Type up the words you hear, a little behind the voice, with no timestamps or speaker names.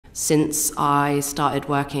Since I started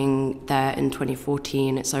working there in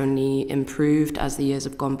 2014, it's only improved as the years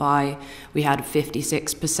have gone by. We had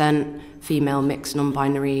 56% female mixed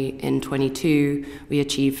non-binary in 22. We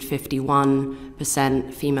achieved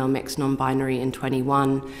 51% female mixed non-binary in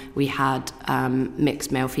 21. We had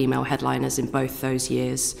mixed male-female headliners in both those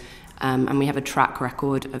years. And we have a track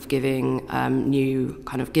record of giving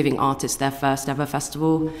giving artists their first ever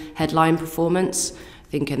festival headline performance. I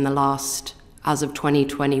think as of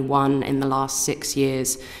 2021, in the last 6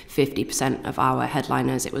 years, 50% of our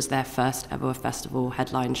headliners, it was their first ever festival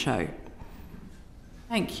headline show.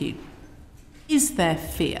 Thank you. Is there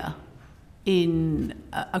fear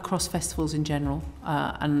across festivals in general,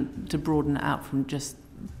 and to broaden it out from just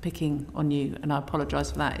picking on you, and I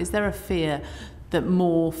apologise for that, is there a fear that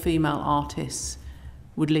more female artists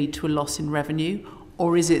would lead to a loss in revenue?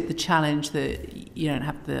 Or is it the challenge that you don't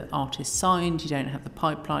have the artists signed, you don't have the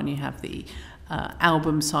pipeline, you have the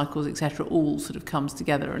album cycles, etc., all sort of comes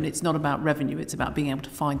together, and it's not about revenue, it's about being able to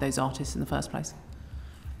find those artists in the first place?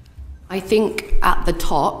 I think at the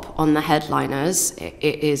top, on the headliners, it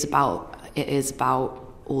is about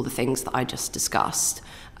all the things that I just discussed.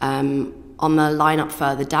 On the lineup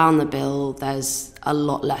further down the bill, there's a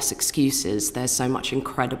lot less excuses. There's so much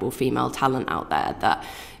incredible female talent out there that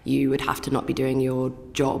you would have to not be doing your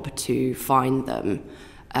job to find them.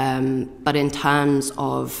 But in terms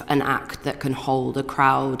of an act that can hold a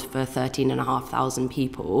crowd for 13,500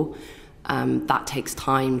 people, that takes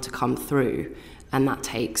time to come through, and that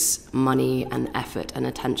takes money and effort and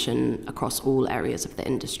attention across all areas of the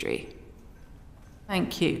industry.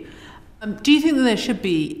 Thank you. Do you think that there should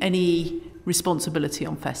be any responsibility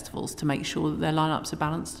on festivals to make sure that their lineups are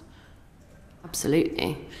balanced?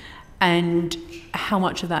 Absolutely. And how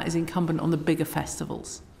much of that is incumbent on the bigger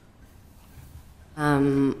festivals?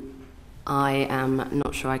 I am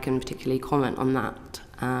not sure I can particularly comment on that,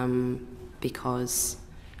 because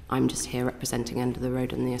I'm just here representing End of the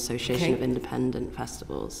Road and the Association of Independent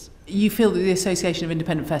Festivals. You feel that the Association of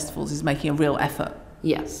Independent Festivals is making a real effort?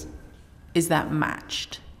 Yes. Is that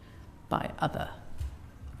matched by other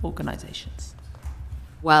organisations?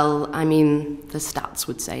 Well, I mean, the stats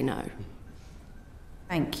would say no.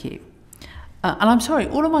 Thank you. And I'm sorry,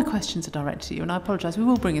 all of my questions are directed to you, and I apologise. We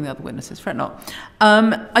will bring in the other witnesses, fret not.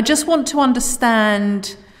 I just want to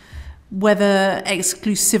understand whether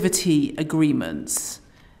exclusivity agreements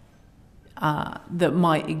that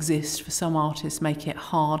might exist for some artists make it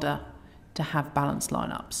harder to have balanced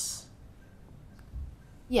lineups.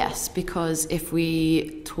 Yes, because if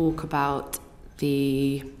we talk about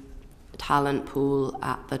the talent pool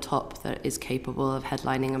at the top that is capable of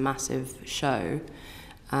headlining a massive show,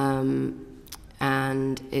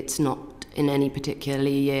 and it's not in any particular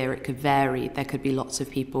year, it could vary. There could be lots of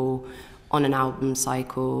people on an album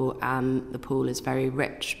cycle and the pool is very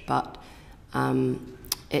rich, but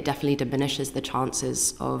it definitely diminishes the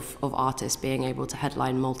chances of artists being able to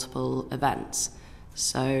headline multiple events.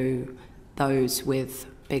 So those with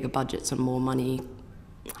bigger budgets and more money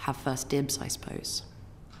have first dibs, I suppose.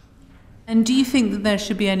 And do you think that there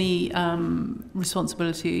should be any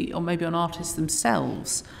responsibility, or maybe on artists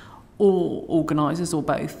themselves, or organisers, or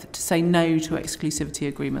both, to say no to exclusivity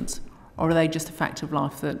agreements? Or are they just a fact of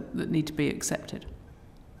life that need to be accepted?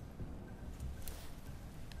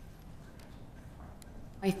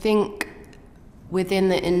 I think within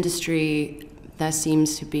the industry, there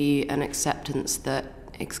seems to be an acceptance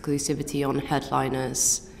that exclusivity on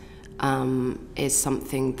headliners is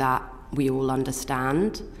something that we all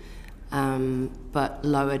understand, but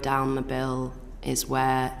lower down the bill is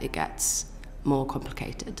where it gets more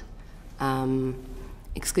complicated.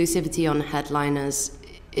 Exclusivity on headliners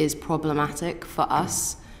is problematic for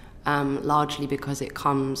us, largely because it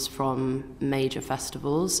comes from major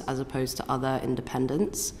festivals as opposed to other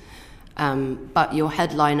independents. But your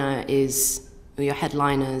headliners,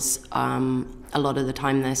 a lot of the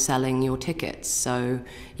time they're selling your tickets, so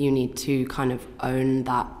you need to kind of own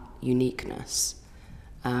that uniqueness.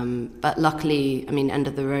 But luckily, I mean, End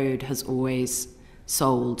of the Road has always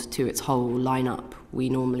sold to its whole lineup. We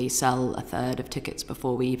normally sell a third of tickets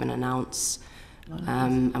before we even announce.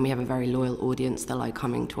 And we have a very loyal audience. They like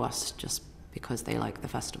coming to us just because they like the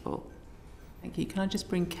festival. Thank you. Can I just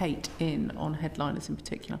bring Kate in on headliners in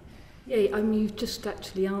particular? Yeah, I mean, you've just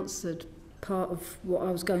actually answered part of what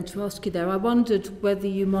I was going to ask you there. I wondered whether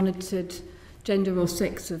you monitored gender or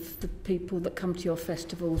sex of the people that come to your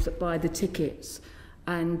festivals that buy the tickets,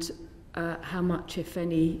 and how much, if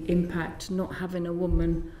any, impact not having a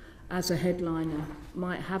woman as a headliner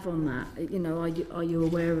might have on that. You know, are you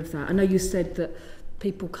aware of that? I know you said that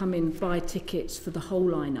people come in, buy tickets for the whole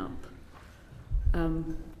lineup.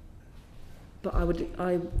 but I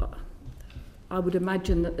would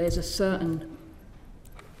imagine that there's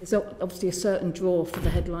obviously a certain draw for the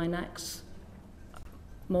headline acts,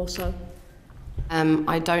 more so.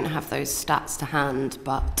 I don't have those stats to hand,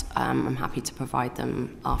 but I'm happy to provide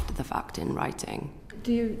them after the fact in writing.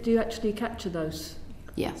 Do you actually capture those?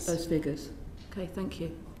 Yes. Those figures. Okay, thank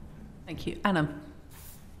you. Thank you. Anna.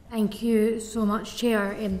 Thank you so much,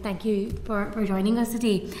 Chair, and thank you for joining us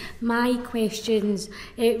today. My questions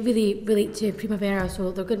really relate to Primavera,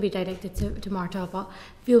 so they're going to be directed to Marta, but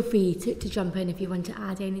feel free to jump in if you want to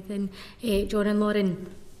add anything, John and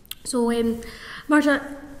Lauren. So,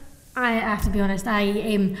 Marta, I have to be honest,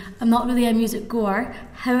 I'm not really a music goer.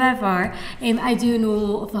 However, I do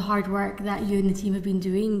know of the hard work that you and the team have been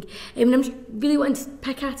doing. And I'm just really wanting to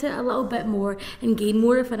pick at it a little bit more and gain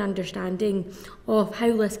more of an understanding of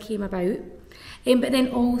how this came about. But then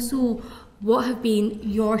also, what have been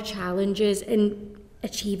your challenges in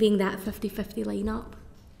achieving that 50-50 lineup?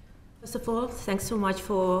 First of all, thanks so much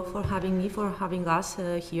for having me, for having us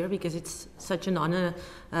here, because it's such an honor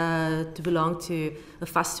to belong to a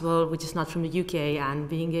festival which is not from the UK, and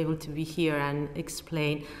being able to be here and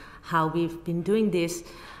explain how we've been doing this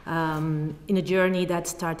in a journey that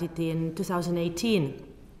started in 2018.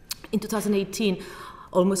 In 2018,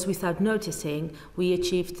 almost without noticing, we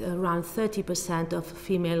achieved around 30% of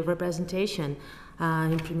female representation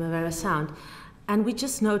in Primavera Sound. And we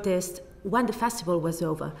just noticed when the festival was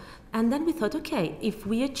over. And then we thought, okay, if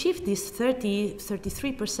we achieve this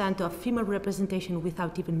 33% of female representation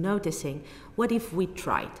without even noticing, what if we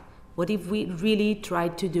tried? What if we really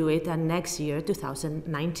tried to do it, and next year,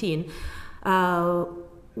 2019,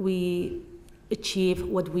 we achieve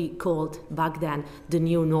what we called back then the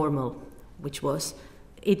new normal, which was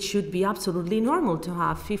it should be absolutely normal to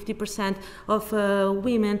have 50% of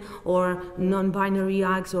women or non-binary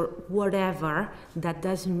acts or whatever. That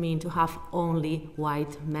doesn't mean to have only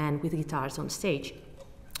white men with guitars on stage.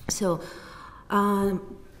 So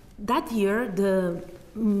that year,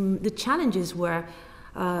 the challenges were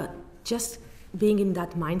just being in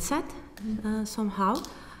that mindset somehow,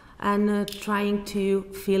 and trying to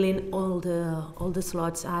fill in all the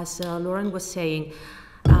slots, as Lauren was saying.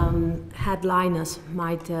 Headliners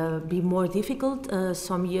might be more difficult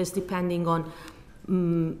some years, depending on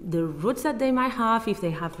the roots that they might have, if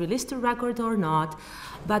they have released a record or not.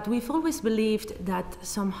 But we've always believed that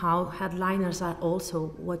somehow headliners are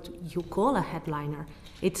also what you call a headliner.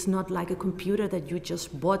 It's not like a computer that you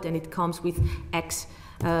just bought and it comes with X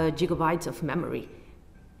gigabytes of memory.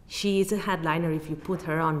 She is a headliner if you put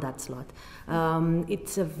her on that slot.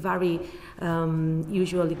 It's a very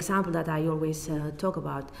usual example that I always talk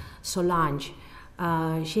about. Solange,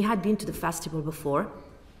 she had been to the festival before,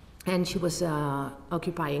 and she was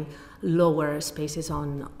occupying lower spaces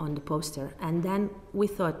on the poster. And then we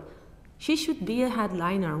thought, she should be a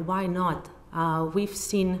headliner, why not? We've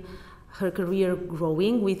seen her career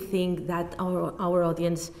growing. We think that our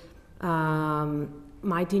audience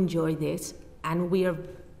might enjoy this, and we are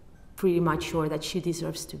pretty much sure that she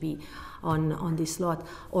deserves to be on this slot.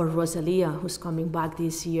 Or Rosalia, who's coming back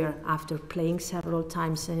this year after playing several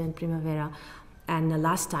times in Primavera, and the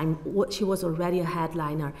last time she was already a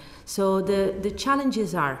headliner. So the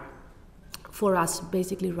challenges are, for us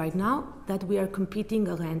basically right now, that we are competing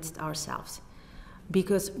against ourselves,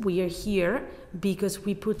 because we are here because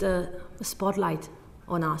we put a spotlight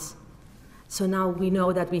on us. So now we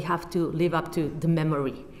know that we have to live up to the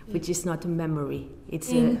memory, which is not a memory,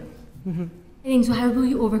 it's a... And so how will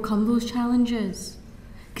you overcome those challenges?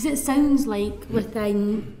 Because it sounds like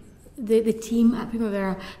within the team at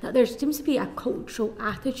Primavera that there seems to be a cultural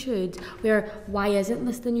attitude where, why isn't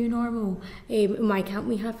this the new normal? Why can't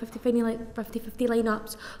we have 50-50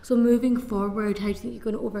 lineups? So moving forward, how do you think you're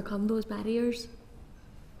going to overcome those barriers?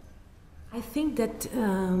 I think that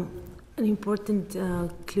an important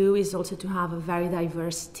clue is also to have a very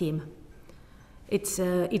diverse team. It's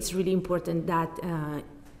really important that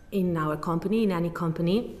in our company, in any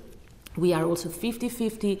company, we are also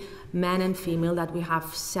 50-50 men and female, that we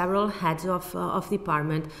have several heads of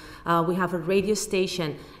department. We have a radio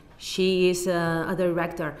station. She is a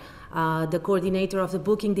director. The coordinator of the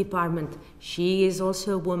booking department, she is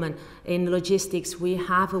also a woman. In logistics, we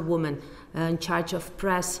have a woman in charge of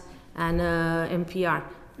press and NPR.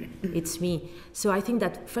 It's me. So I think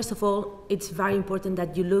that, first of all, it's very important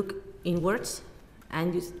that you look inwards,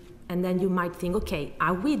 and then you might think, okay,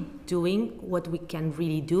 are we doing what we can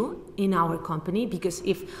really do in our company? Because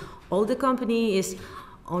if all the company is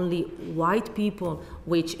only white people,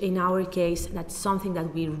 which in our case, that's something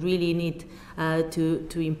that we really need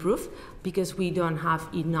to improve, because we don't have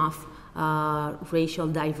enough racial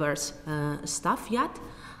diverse staff yet.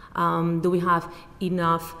 Do we have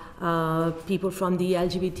enough people from the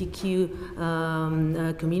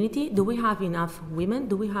LGBTQ community? Do we have enough women?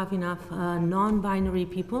 Do we have enough non-binary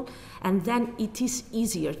people? And then it is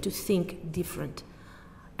easier to think different.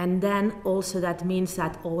 And then also that means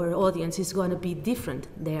that our audience is going to be different.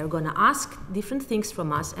 They are going to ask different things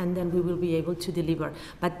from us, and then we will be able to deliver.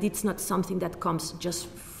 But it's not something that comes just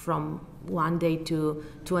from one day to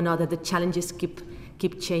another. The challenges keep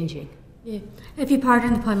changing. Yeah. If you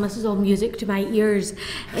pardon the pun, this is all music to my ears.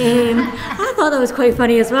 I thought that was quite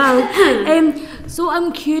funny as well. So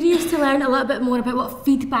I'm curious to learn a little bit more about what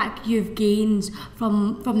feedback you've gained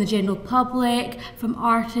from the general public, from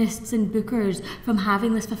artists and bookers, from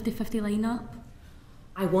having this 50-50 lineup.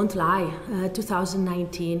 I won't lie,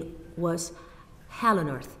 2019 was hell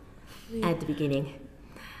on earth at the beginning.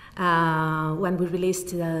 When we released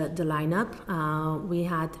the lineup, we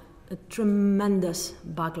had a tremendous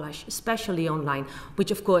backlash, especially online, which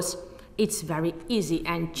of course it's very easy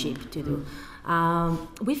and cheap to do.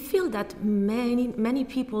 We feel that many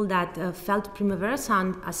people that felt Primavera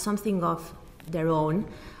Sound as something of their own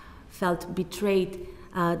felt betrayed.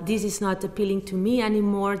 This is not appealing to me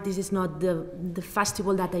anymore. This is not the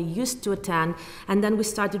festival that I used to attend. And then we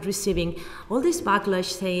started receiving all this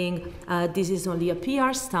backlash saying, this is only a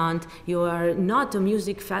PR stunt. You are not a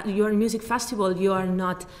you are a music festival. You are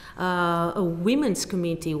not a women's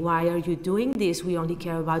committee. Why are you doing this? We only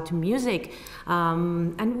care about music.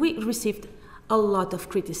 And we received a lot of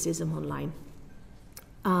criticism online.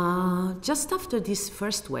 Just after this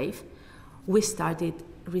first wave, we started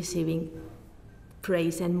receiving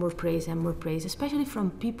praise and more praise and more praise, especially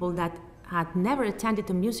from people that had never attended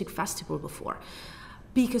a music festival before,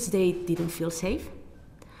 because they didn't feel safe,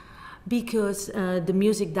 because the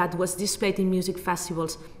music that was displayed in music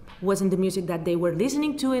festivals wasn't the music that they were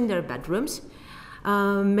listening to in their bedrooms,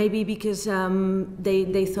 maybe because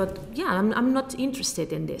they thought, yeah, I'm not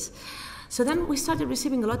interested in this. So then we started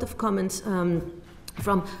receiving a lot of comments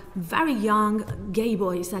from very young gay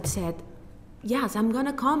boys that said, yes, I'm going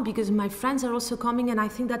to come because my friends are also coming, and I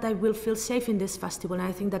think that I will feel safe in this festival. And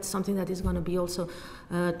I think that's something that is going to be also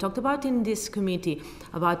talked about in this committee,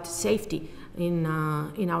 about safety in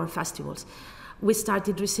our festivals. We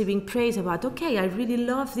started receiving praise about, okay, I really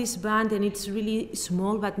love this band and it's really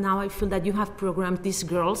small, but now I feel that you have programmed these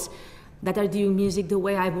girls that are doing music the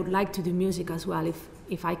way I would like to do music as well,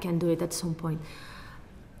 if I can do it at some point.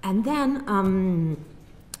 And then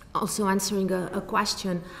also answering a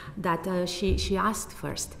question that she asked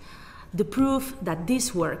first. The proof that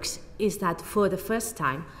this works is that for the first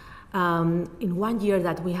time, in 1 year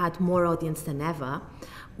that we had more audience than ever,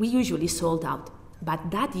 we usually sold out.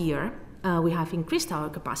 But that year, we have increased our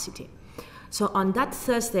capacity. So on that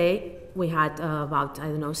Thursday, we had about,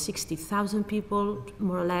 60,000 people,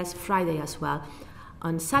 more or less, Friday as well.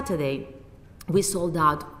 On Saturday, we sold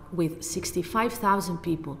out with 65,000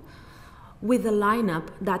 people, with a lineup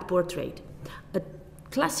that portrayed a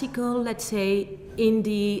classical, let's say,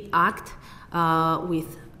 indie act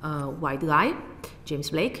with a white guy, James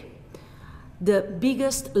Blake, the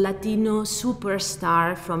biggest Latino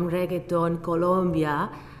superstar from reggaeton Colombia,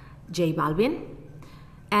 J Balvin,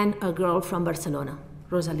 and a girl from Barcelona,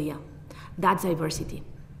 Rosalia. That's diversity.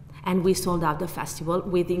 And we sold out the festival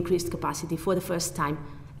with increased capacity for the first time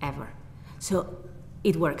ever. So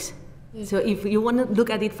it works. Yeah. So if you want to look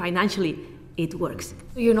at it financially, it works.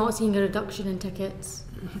 You're not seeing a reduction in tickets?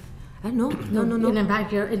 No. And in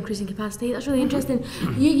fact, you're increasing capacity. That's really interesting.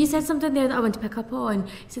 You said something there that I want to pick up on.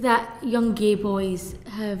 You said that young gay boys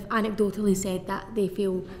have anecdotally said that they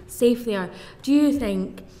feel safe there. Do you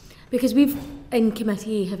think, because we've in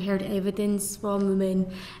committee have heard evidence from women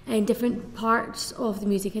in different parts of the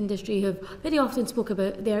music industry who have very often spoke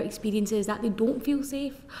about their experiences that they don't feel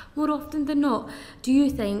safe more often than not. Do you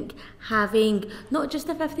think having not just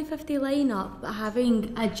a 50-50 lineup, but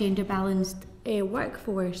having a gender balanced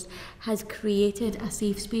workforce has created a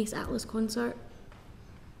safe space at this concert?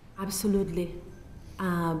 Absolutely.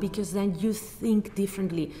 Because then you think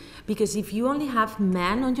differently. Because if you only have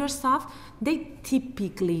men on your staff, they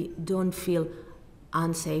typically don't feel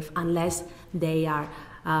unsafe unless they are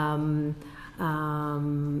from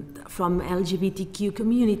LGBTQ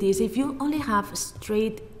communities. If you only have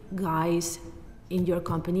straight guys in your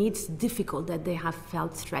company, it's difficult that they have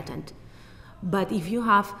felt threatened. But if you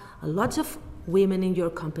have lots of women in your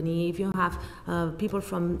company, if you have people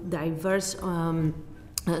from diverse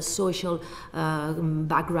social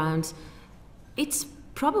backgrounds, it's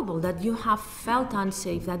probable that you have felt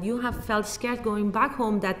unsafe, that you have felt scared going back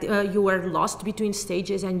home, that you were lost between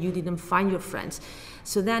stages and you didn't find your friends.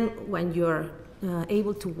 So then when you're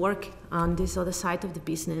able to work on this other side of the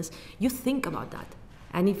business, you think about that.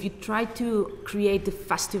 And if you try to create the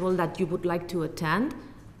festival that you would like to attend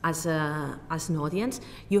as an audience,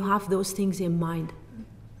 you have those things in mind.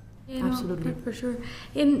 Yeah, absolutely. No, for sure.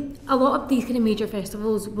 A lot of these kind of major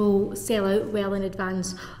festivals will sell out well in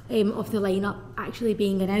advance of the lineup actually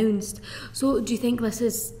being announced. So do you think this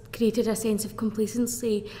has created a sense of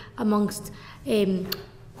complacency amongst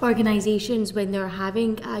organisations when they're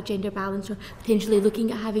having a gender balance or potentially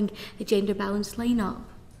looking at having a gender balanced lineup?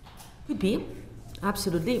 Could be,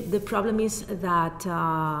 absolutely. The problem is that,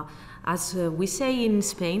 as we say in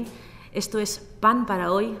Spain, esto es pan para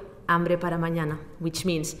hoy, hambre para mañana, which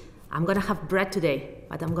means I'm going to have bread today,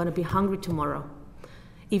 but I'm going to be hungry tomorrow.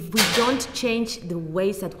 If we don't change the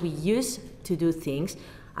ways that we used to do things,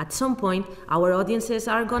 at some point our audiences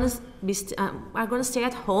are going to stay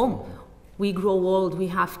at home. We grow old, we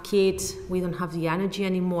have kids, we don't have the energy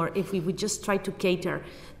anymore. If we would just try to cater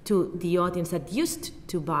to the audience that used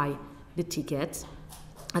to buy the tickets,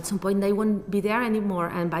 at some point they won't be there anymore.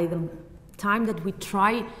 And by the time that we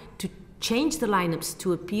try to change the lineups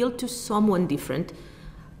to appeal to someone different,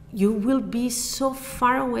 you will be so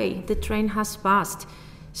far away. The train has passed.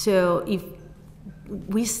 So if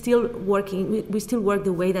we still work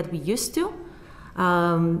the way that we used to,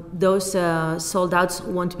 those sold outs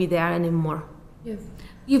won't be there anymore. Yeah.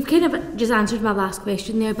 You've kind of just answered my last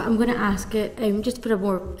question there, but I'm going to ask it just in a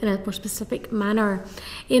more specific manner.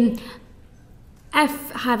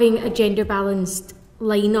 If having a gender balanced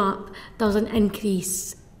lineup doesn't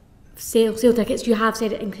increase sale tickets, you have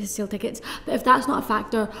said it increases sale tickets, but if that's not a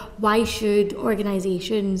factor, why should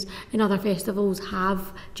organisations and other festivals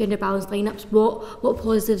have gender balanced lineups? What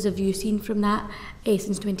positives have you seen from that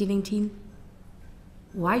since 2019?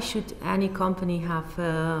 Why should any company have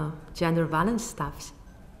gender balanced staffs?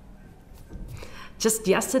 Just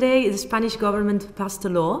yesterday, the Spanish government passed a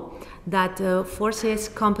law that forces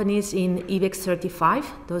companies in IBEX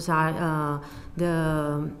 35, those are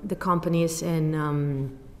the companies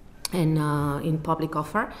in public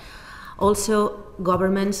offer, also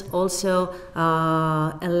governments, also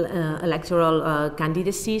electoral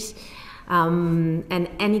candidacies, and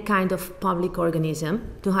any kind of public organism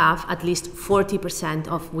to have at least 40%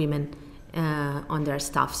 of women on their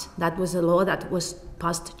staffs. That was a law that was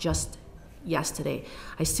passed just yesterday.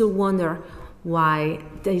 I still wonder why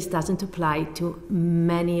this doesn't apply to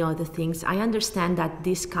many other things. I understand that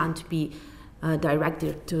this can't be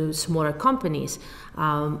directed to smaller companies,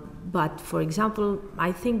 but for example,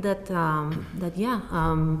 I think that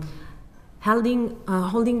holding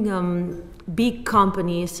big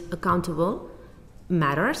companies accountable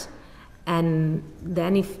matters, and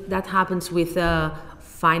then if that happens with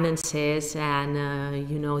finances and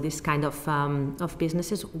this kind of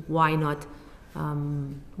businesses, why not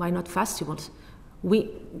festivals?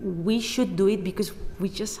 We should do it because we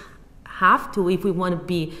just have to if we want to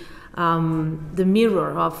be the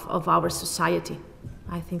mirror of our society.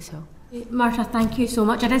 I think so. Marta, thank you so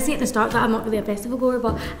much. I did say at the start that I'm not really a festival goer,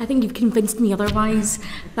 but I think you've convinced me otherwise.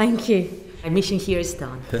 Thank you. My mission here is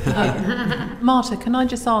done. Marta, can I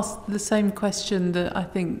just ask the same question that I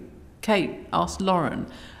think Kate asked Lauren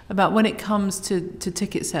about when it comes to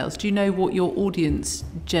ticket sales? Do you know what your audience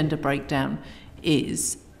gender breakdown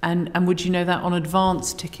is? And would you know that on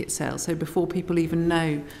advance ticket sales? So before people even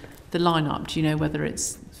know the lineup, do you know whether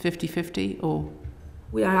it's 50-50 or?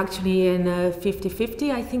 We are actually in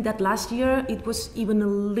 50-50. I think that last year it was even a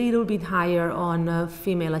little bit higher on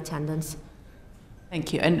female attendance.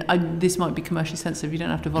 Thank you. And this might be commercially sensitive, you don't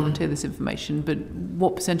have to volunteer this information, but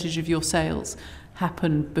what percentage of your sales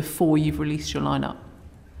happen before you've released your lineup?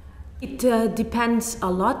 It depends a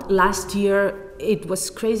lot. Last year it was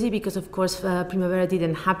crazy because of course Primavera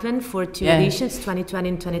didn't happen for two editions, 2020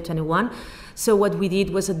 and 2021. So what we did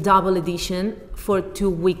was a double edition for 2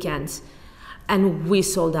 weekends. And we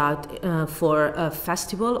sold out for a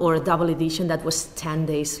festival or a double edition that was 10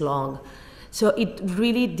 days long. So it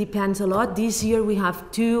really depends a lot. This year we have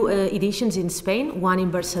 2 editions in Spain, one in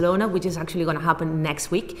Barcelona, which is actually going to happen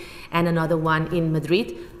next week, and another one in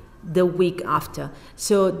Madrid the week after.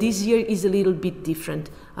 So this year is a little bit different.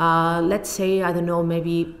 Let's say, I don't know,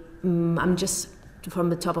 maybe I'm just from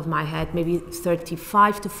the top of my head, maybe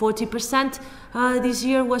 35 to 40% this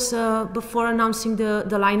year was before announcing the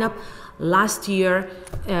lineup. Last year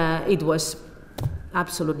it was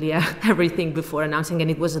absolutely everything before announcing,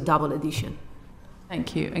 and it was a double edition.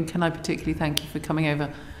 Thank you, and can I particularly thank you for coming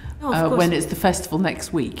over when it's the festival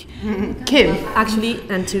next week. Kim? Actually,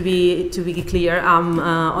 and to be clear, I'm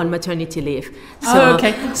on maternity leave. So,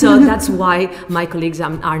 so that's why my colleagues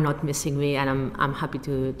are not missing me, and I'm happy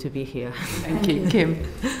to be here. Thank you, Kim.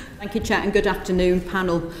 Thank you, Chair, and good afternoon,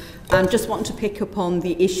 panel. And just wanting to pick up on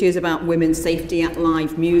the issues about women's safety at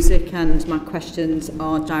live music, and my questions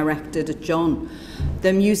are directed at John.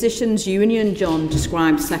 The Musicians' Union, John,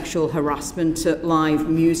 described sexual harassment at live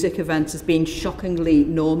music events as being shockingly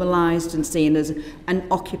normalised and seen as an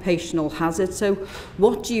occupational hazard. So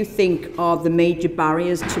what do you think are the major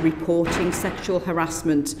barriers to reporting sexual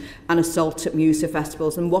harassment and assault at music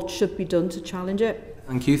festivals, and what should be done to challenge it?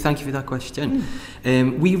 Thank you for that question.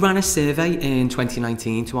 We ran a survey in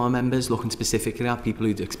 2019 to our members looking specifically at people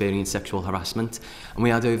who'd experienced sexual harassment, and we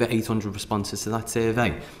had over 800 responses to that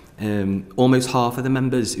survey. Almost half of the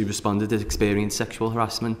members who responded had experienced sexual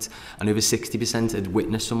harassment, and over 60% had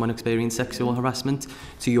witnessed someone experience sexual harassment.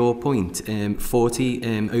 To your point,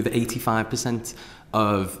 over 85%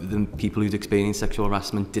 of the people who'd experienced sexual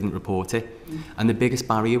harassment didn't report it. And the biggest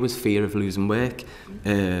barrier was fear of losing work,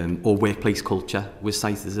 or workplace culture was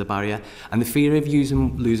cited as a barrier. And the fear of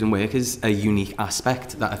losing work is a unique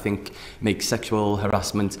aspect that I think makes sexual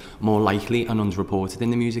harassment more likely and underreported in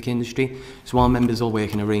the music industry. So our members all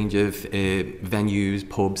work in a range of venues,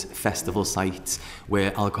 pubs, festival sites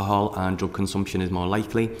where alcohol and drug consumption is more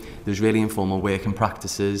likely. There's really informal working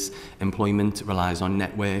practices, employment relies on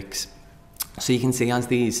networks. So you can see as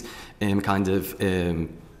these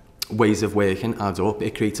ways of working add up,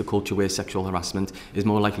 it creates a culture where sexual harassment is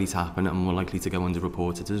more likely to happen and more likely to go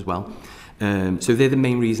underreported as well. So they're the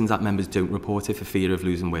main reasons that members don't report it, for fear of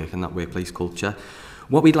losing work and that workplace culture.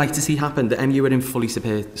 What we'd like to see happen, the MU are in fully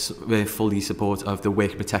support of the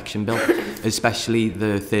Work Protection Bill, especially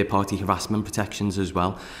the third-party harassment protections as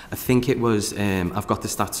well. I think it was, I've got the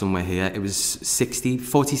stats somewhere here, it was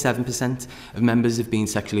 47% of members have been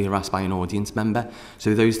sexually harassed by an audience member.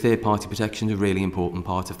 So those third-party protections are a really important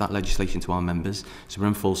part of that legislation to our members. So we're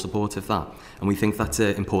in full support of that. And we think that's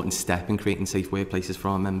an important step in creating safe workplaces for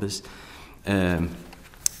our members.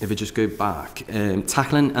 If we just go back,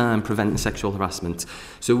 tackling and preventing sexual harassment.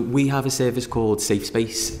 So we have a service called Safe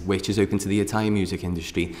Space, which is open to the entire music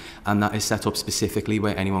industry, and that is set up specifically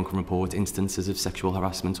where anyone can report instances of sexual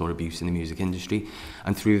harassment or abuse in the music industry.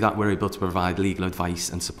 And through that, we're able to provide legal advice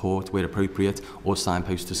and support where appropriate, or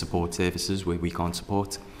signpost to support services where we can't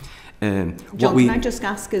support. John, can I just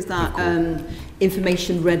ask, is that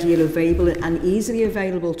information readily available and easily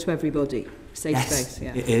available to everybody? Safe space,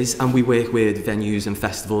 yeah. It is, and we work with venues and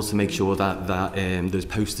festivals to make sure that there's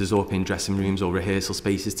posters up in dressing rooms or rehearsal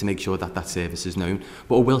spaces to make sure that that service is known.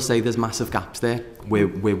 But I will say there's massive gaps there where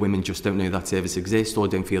women just don't know that service exists or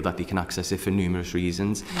don't feel that they can access it for numerous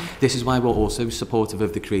reasons. This is why we're also supportive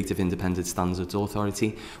of the Creative Independent Standards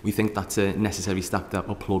Authority. We think that's a necessary step that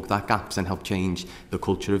will plug that gaps and help change the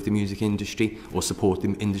culture of the music industry, or support the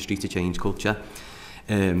industry to change culture.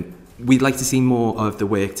 We'd like to see more of the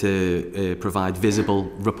work to provide visible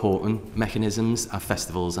reporting mechanisms at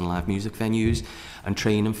festivals and live music venues, and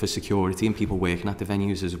training for security and people working at the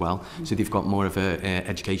venues as well. So they've got more of a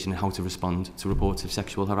education on how to respond to reports of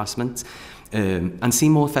sexual harassment. And see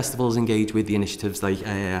more festivals engage with the initiatives like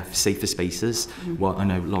Safer Spaces, what I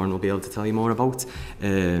know Lauren will be able to tell you more about,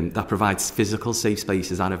 that provides physical safe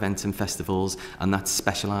spaces at events and festivals, and that's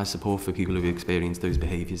specialised support for people who experience those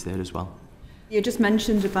behaviours there as well. You just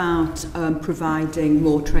mentioned about providing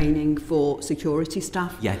more training for security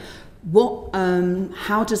staff. Yeah.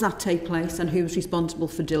 How does that take place, and who's responsible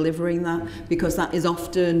for delivering that? Because that is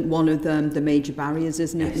often one of the major barriers,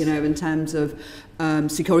 isn't it? Yes. You know, in terms of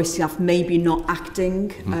security staff maybe not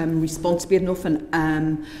acting responsibly enough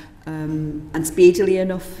and speedily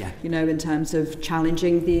enough, you know, in terms of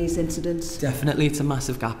challenging these incidents. Definitely, it's a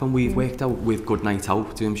massive gap, and we've worked out with Good Night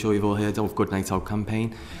Out, I'm sure you've all heard of Good Night Out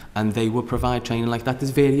campaign, and they will provide training like that. There's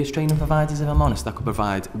various training providers, if I'm honest, that could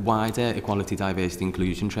provide wider equality, diversity,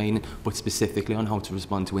 inclusion training, but specifically on how to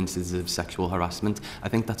respond to instances of sexual harassment. I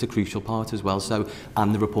think that's a crucial part as well. So,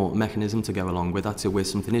 and the report mechanism to go along with that, so where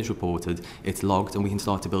something is reported, it's logged, and we can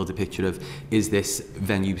start to build a picture of, is this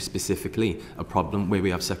venue specifically a problem where we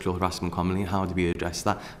have sexual harassment commonly, and how do we address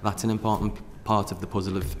that? That's an important part of the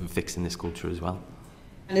puzzle of fixing this culture as well.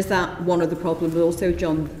 And is that one of the problems also,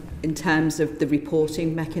 John, in terms of the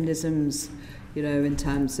reporting mechanisms, you know, in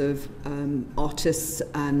terms of artists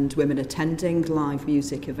and women attending live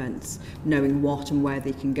music events, knowing what and where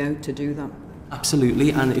they can go to do that?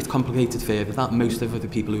 Absolutely, and it's complicated further that most of the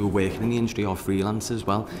people who are working in the industry are freelance as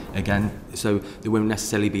well. Again, so there won't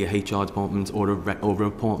necessarily be a HR department or a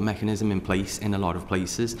report mechanism in place in a lot of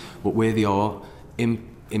places, but where they are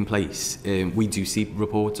in place, we do see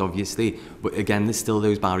reports, obviously, but again, there's still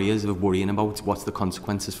those barriers of worrying about what's the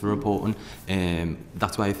consequences for reporting.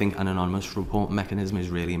 That's why I think an anonymous report mechanism is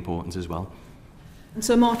really important as well.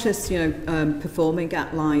 So artists, performing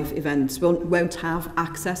at live events won't have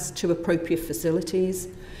access to appropriate facilities,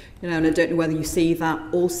 and I don't know whether you see that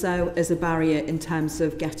also as a barrier in terms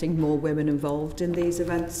of getting more women involved in these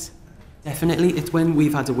events. Definitely, it's when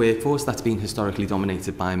we've had a workforce that's been historically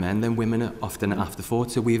dominated by men, then women are often an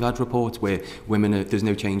afterthought. So we've had reports where there's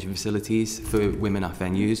no change in facilities for women at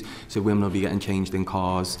venues, so women will be getting changed in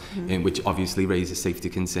cars, which obviously raises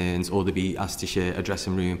safety concerns, or they'll be asked to share a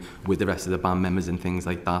dressing room with the rest of the band members and things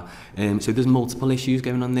like that. So there's multiple issues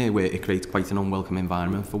going on there where it creates quite an unwelcome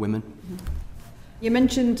environment for women. You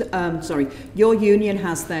mentioned, your union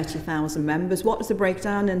has 30,000 members. What is the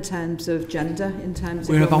breakdown in terms of gender, in terms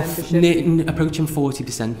of your membership? We're about approaching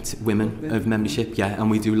 40% women of membership, yeah,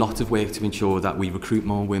 and we do lots of work to ensure that we recruit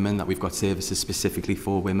more women, that we've got services specifically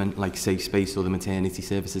for women, like Safe Space or the maternity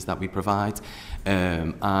services that we provide.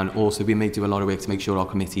 And also we may do a lot of work to make sure our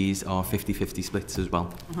committees are 50-50 splits as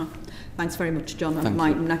well. Thanks very much, John.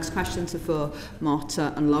 My next questions are for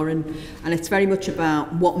Marta and Lauren, and it's very much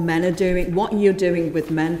about what men are doing, what you're doing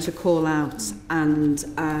with men to call out and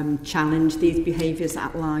challenge these behaviours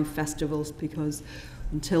at live festivals, because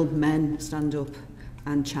until men stand up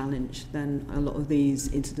and challenge, then a lot of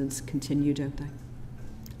these incidents continue, don't they?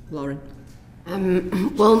 Lauren?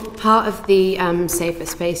 Well, part of the Safer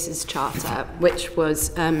Spaces Charter, which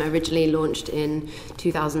was originally launched in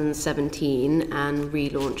 2017 and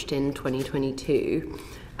relaunched in 2022,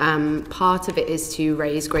 part of it is to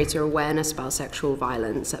raise greater awareness about sexual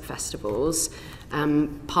violence at festivals.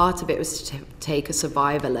 Part of it was to take a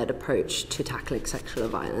survivor-led approach to tackling sexual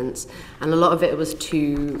violence, and a lot of it was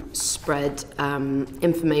to spread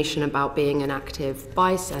information about being an active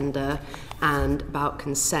bystander and about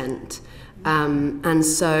consent. And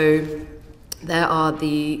so there are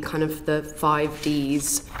the kind of the 5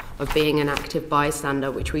 Ds of being an active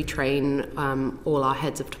bystander, which we train all our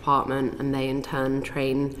heads of department, and they in turn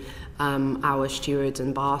train our stewards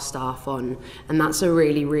and bar staff on. And that's a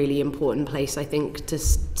really, really important place, I think, to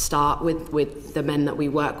start with the men that we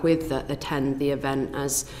work with that attend the event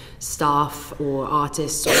as staff or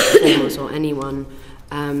artists or performers or anyone.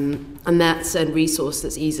 And that's a resource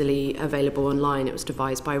that's easily available online. It was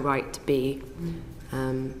devised by Right to Be.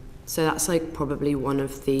 So that's like probably one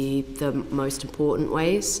of the most important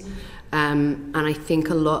ways. And I think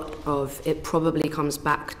a lot of it probably comes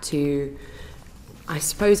back to, I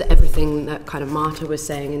suppose, everything that kind of Marta was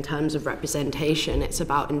saying in terms of representation. It's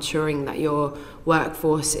about ensuring that your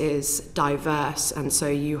workforce is diverse, and so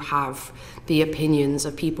you have the opinions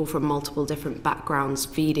of people from multiple different backgrounds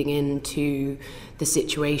feeding into the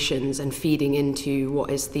situations and feeding into what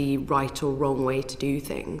is the right or wrong way to do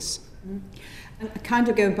things. And kind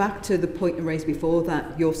of going back to the point you raised before,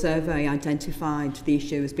 that your survey identified the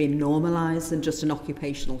issue as being normalised and just an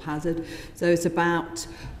occupational hazard. So it's about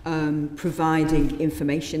providing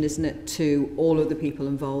information, isn't it, to all of the people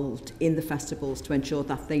involved in the festivals to ensure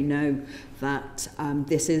that they know that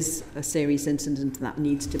this is a serious incident that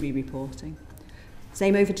needs to be reporting.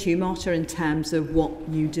 Same over to you, Marta, in terms of what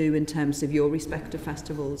you do in terms of your respective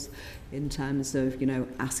festivals, in terms of,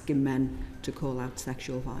 asking men to call out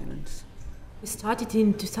sexual violence. We started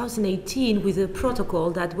in 2018 with a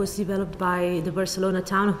protocol that was developed by the Barcelona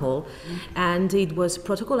Town Hall, and it was a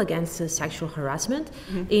protocol against sexual harassment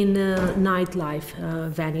in nightlife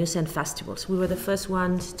venues and festivals. We were the first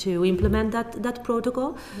ones to implement that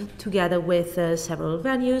protocol together with several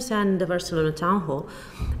venues and the Barcelona Town Hall.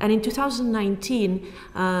 And in 2019,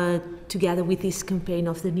 together with this campaign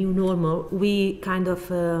of the new normal, we kind of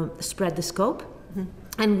spread the scope.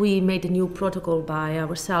 And we made a new protocol by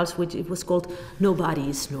ourselves, which it was called Nobody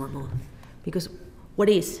is Normal. Because what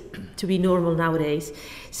is to be normal nowadays?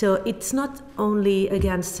 So it's not only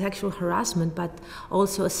against sexual harassment, but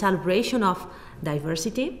also a celebration of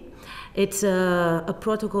diversity. It's a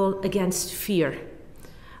protocol against fear.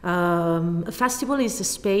 A festival is a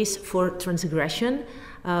space for transgression,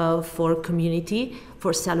 for community,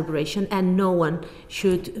 for celebration, and no one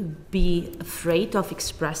should be afraid of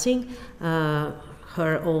expressing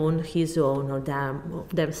her own, his own, or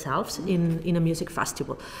themselves in a music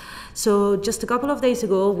festival. So just a couple of days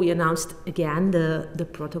ago, we announced again the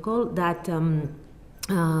protocol that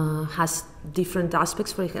has different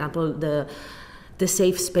aspects. For example, the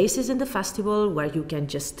safe spaces in the festival, where you can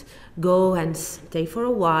just go and stay for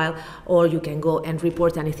a while, or you can go and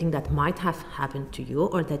report anything that might have happened to you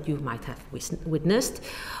or that you might have witnessed.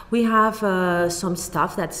 We have some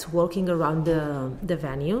staff that's working around the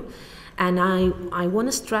venue. And I want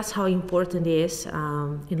to stress how important it is,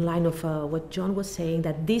 in line of what John was saying,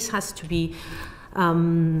 that this has to be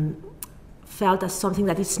felt as something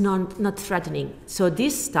that is not threatening. So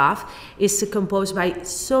this staff is composed by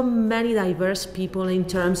so many diverse people in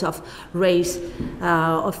terms of race,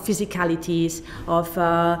 of physicalities, of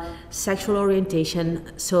sexual orientation.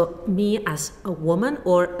 So me as a woman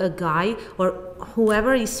or a guy or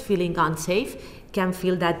whoever is feeling unsafe can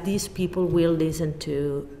feel that these people will listen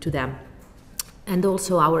to them. And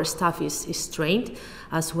also our staff is trained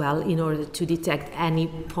as well in order to detect any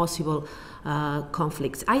possible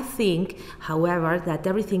conflicts. I think, however, that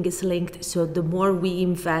everything is linked, so the more we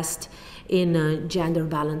invest in gender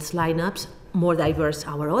balanced lineups, more diverse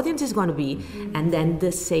our audience is going to be, and then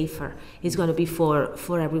the safer it's going to be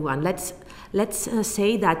for everyone. Let's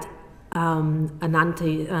say that an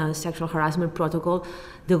anti-sexual harassment protocol,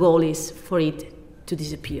 the goal is for it to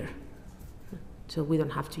disappear, so we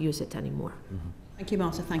don't have to use it anymore. Thank you,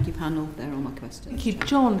 Marta. Thank you, panel. There are all my questions. Thank you.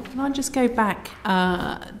 John, can I just go back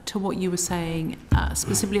to what you were saying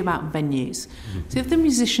specifically about venues? So if the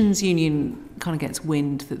Musicians Union kind of gets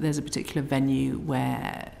wind that there's a particular venue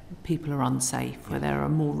where people are unsafe, where there are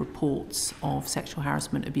more reports of sexual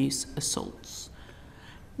harassment, abuse, assaults,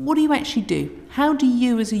 what do you actually do? How do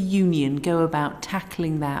you as a union go about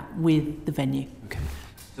tackling that with the venue? Okay.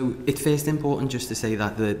 So it's first important just to say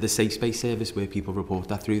that the safe space service where people report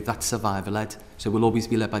that through, that's survivor-led. So we'll always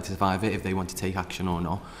be led by the survivor if they want to take action or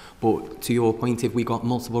not. But to your point, if we got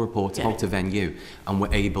multiple reports about a venue and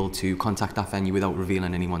we're able to contact that venue without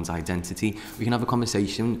revealing anyone's identity, we can have a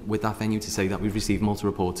conversation with that venue to say that we've received multiple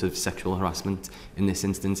reports of sexual harassment in this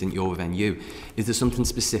instance in your venue. Is there something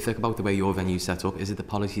specific about the way your venue is set up? Is it the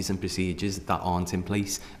policies and procedures that aren't in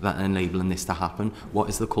place that are enabling this to happen? What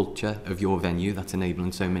is the culture of your venue that's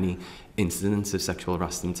enabling so many incidents of sexual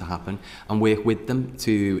harassment to happen? And work with them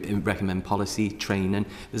to recommend policy, training.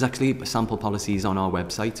 There's actually sample policies on our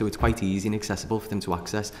website, so it's quite easy and accessible for them to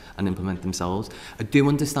access and implement themselves. I do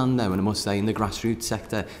understand though, and I must say in the grassroots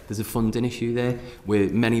sector, there's a funding issue there where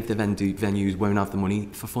many of the venues won't have the money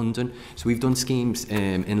for funding. So we've done schemes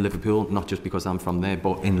in Liverpool, not just because I'm from there,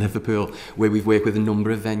 but in Liverpool, where we've worked with a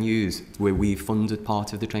number of venues where we've funded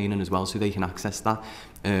part of the training as well so they can access that.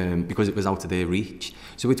 Because it was out of their reach.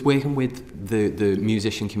 So it's working with the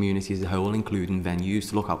musician community as a whole, including venues,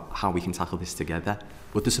 to look at how we can tackle this together.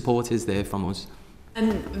 But the support is there from us.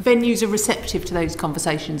 And venues are receptive to those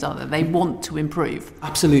conversations, aren't they? They want to improve.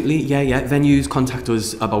 Absolutely, yeah. Venues contact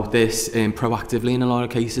us about this proactively in a lot of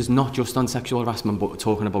cases, not just on sexual harassment, but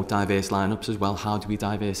talking about diverse lineups as well. How do we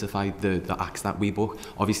diversify the acts that we book?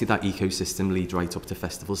 Obviously, that ecosystem leads right up to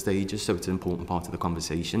festival stages, so it's an important part of the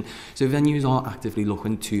conversation. So venues are actively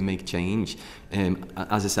looking to make change.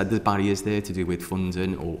 As I said, there's barriers there to do with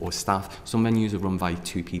funding or staff. Some venues are run by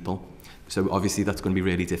 2 people. So obviously that's going to be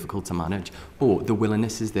really difficult to manage. But the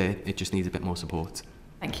willingness is there, it just needs a bit more support.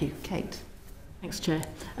 Thank you. Kate. Thanks, Chair.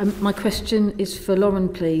 My question is for Lauren,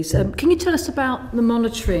 please. Can you tell us about the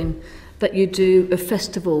monitoring that you do of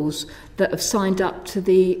festivals that have signed up to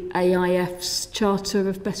the AIF's Charter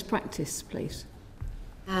of Best Practice, please?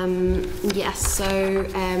 Yes, so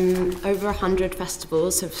over 100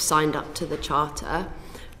 festivals have signed up to the Charter.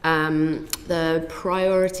 The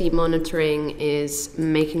priority monitoring is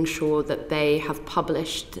making sure that they have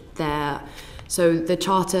published so the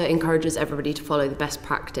Charter encourages everybody to follow the best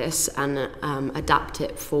practice and adapt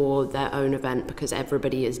it for their own event because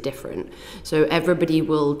everybody is different. So everybody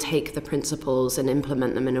will take the principles and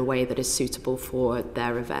implement them in a way that is suitable for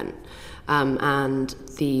their event. And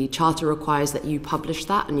the Charter requires that you publish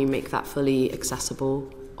that and you make that fully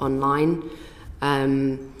accessible online.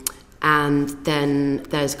 And then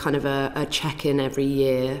there's kind of a check-in every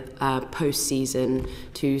year, post-season,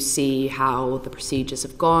 to see how the procedures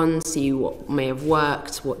have gone, see what may have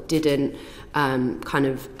worked, what didn't,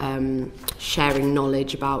 sharing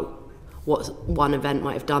knowledge about what one event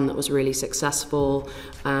might have done that was really successful,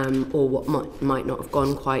 or what might not have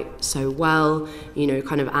gone quite so well. You know,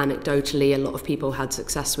 kind of anecdotally, a lot of people had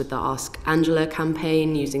success with the Ask Angela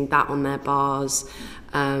campaign, using that on their bars.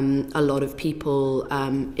 A lot of people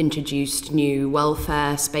introduced new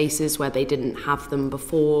welfare spaces where they didn't have them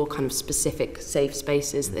before, kind of specific safe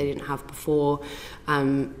spaces that they didn't have before.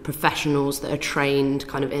 Professionals that are trained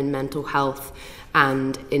kind of in mental health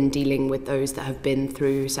and in dealing with those that have been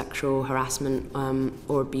through sexual harassment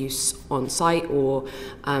or abuse on site or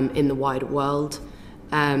in the wider world.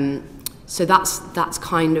 So that's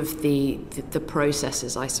kind of the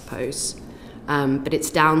processes, I suppose. But it's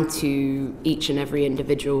down to each and every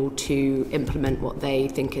individual to implement what they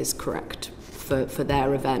think is correct for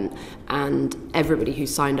their event. And everybody who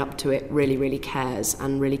signed up to it really, really cares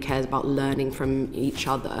and really cares about learning from each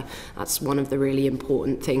other. That's one of the really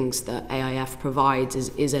important things that AIF provides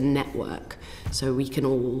is a network. So we can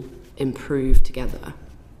all improve together.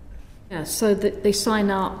 Yeah, so that they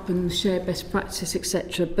sign up and share best practice,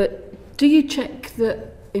 etc. But do you check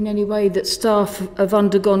that in any way that staff have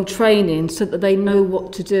undergone training so that they know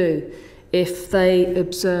what to do if they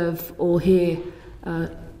observe or hear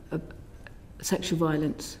sexual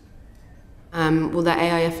violence? Well, the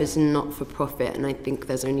AIF is not for profit, and I think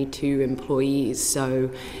there's only 2 employees,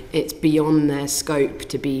 so it's beyond their scope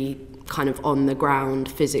to be kind of on the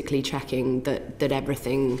ground physically checking that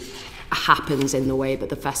everything happens in the way that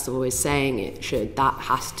the festival is saying it should. That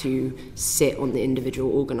has to sit on the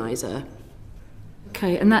individual organiser.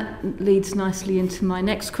 Okay, and that leads nicely into my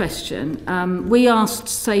next question. We asked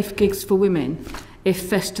Safe Gigs for Women if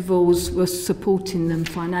festivals were supporting them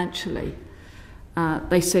financially.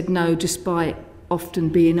 They said no, despite often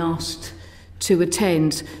being asked to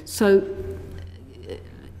attend. So,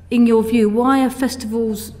 in your view, why are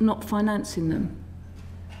festivals not financing them?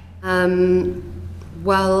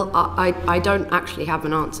 Well, I don't actually have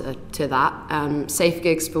an answer to that. Safe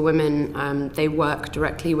Gigs for Women, they work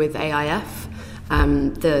directly with AIF.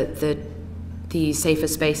 The Safer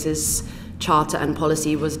Spaces Charter and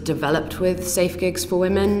policy was developed with Safe Gigs for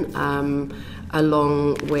Women,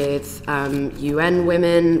 along with UN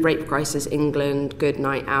Women, Rape Crisis England, Good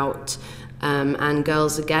Night Out, and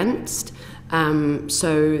Girls Against.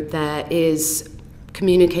 So there is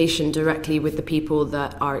communication directly with the people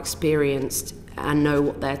that are experienced and know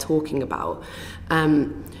what they're talking about.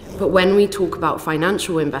 But when we talk about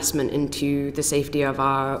financial investment into the safety of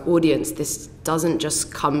our audience, this doesn't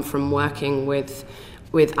just come from working with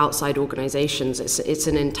outside organisations. It's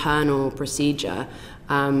an internal procedure.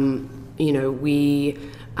 We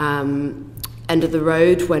end of the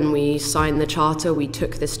road when we signed the charter. We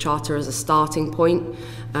took this charter as a starting point.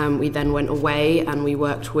 We then went away and we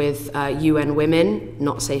worked with UN Women,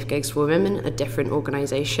 not Safe Gigs for Women, a different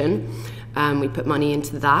organisation. We put money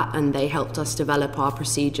into that and they helped us develop our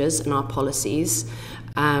procedures and our policies.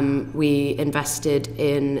 We invested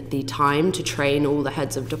in the time to train all the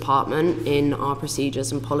heads of department in our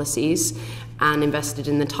procedures and policies, and invested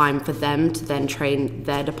in the time for them to then train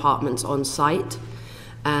their departments on site.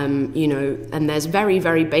 And there's very,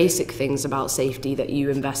 very basic things about safety that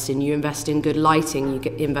you invest in. You invest in good lighting,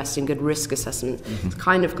 you invest in good risk assessment. Mm-hmm. It's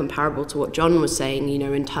kind of comparable to what John was saying,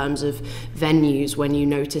 in terms of venues. When you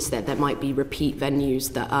notice that there might be repeat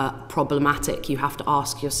venues that are problematic, you have to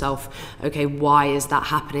ask yourself, okay, why is that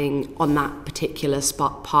happening on that particular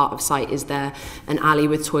part of site? Is there an alley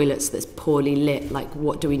with toilets that's poorly lit? Like,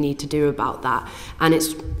 what do we need to do about that? And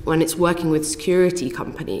it's when it's working with security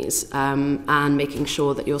companies and making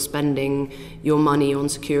sure that you're spending your money on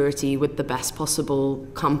security with the best possible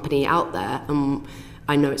company out there.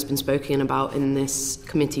 I know it's been spoken about in this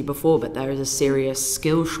committee before, but there is a serious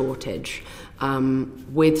skill shortage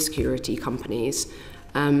with security companies.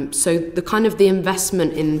 So the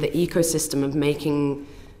investment in the ecosystem of making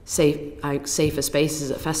safer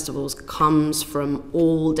spaces at festivals comes from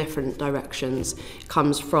all different directions. It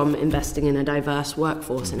comes from investing in a diverse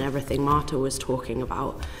workforce and everything Marta was talking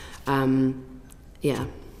about. Yeah.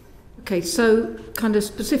 Okay, so kind of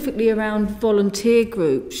specifically around volunteer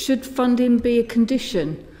groups, should funding be a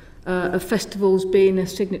condition of festivals being a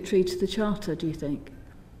signatory to the Charter, do you think?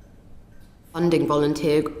 Funding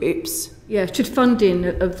volunteer groups? Yeah, should funding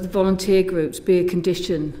of the volunteer groups be a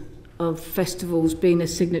condition of festivals being a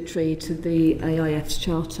signatory to the AIF's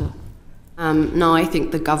Charter? No, I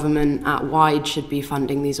think the government at wide should be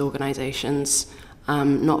funding these organisations.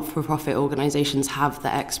 Not-for-profit organisations have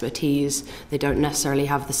the expertise, they don't necessarily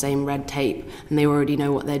have the same red tape, and they already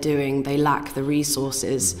know what they're doing, they lack the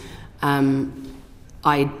resources.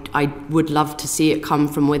 I would love to see it come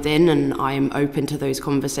from within, and I am open to those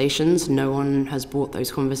conversations. No one has brought those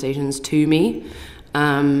conversations to me,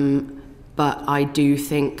 but I do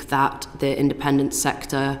think that the independent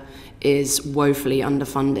sector is woefully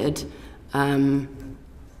underfunded.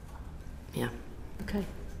 Yeah. Okay,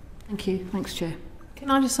 thank you. Thanks, Chair. Can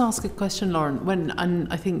I just ask a question, Lauren?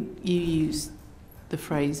 And I think you used the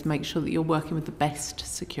phrase, make sure that you're working with the best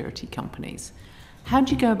security companies. How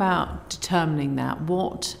do you go about determining that?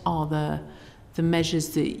 What are the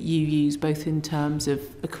measures that you use, both in terms of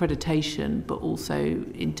accreditation, but also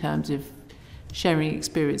in terms of sharing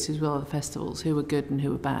experiences with other festivals, who are good and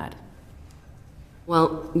who are bad?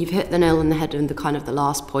 Well, you've hit the nail on the head in the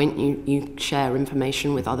last point. You share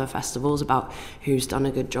information with other festivals about who's done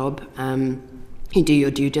a good job. You do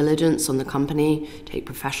your due diligence on the company, take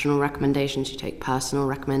professional recommendations, you take personal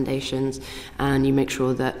recommendations, and you make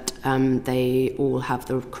sure that they all have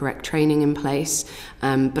the correct training in place.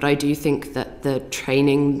 But I do think that the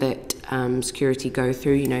training that security go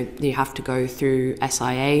through, you have to go through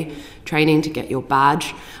SIA training to get your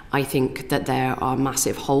badge. I think that there are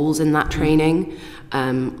massive holes in that training.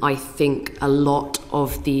 I think a lot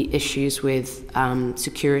of the issues with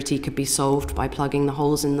security could be solved by plugging the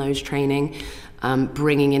holes in those training.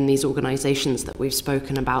 Bringing in these organisations that we've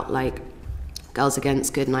spoken about, like Girls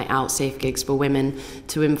Against Good, Night Out, Safe Gigs for Women,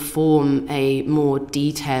 to inform a more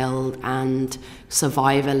detailed and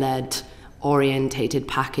survivor-led orientated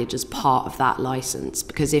package as part of that licence.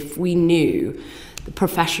 Because if we knew the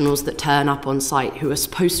professionals that turn up on site who are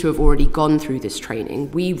supposed to have already gone through this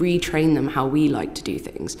training, we retrain them how we like to do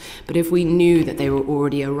things. But if we knew that they were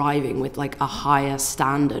already arriving with like a higher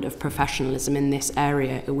standard of professionalism in this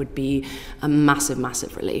area, it would be a massive,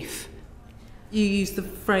 massive relief. You use the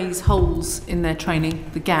phrase holes in their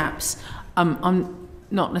training, the gaps. I'm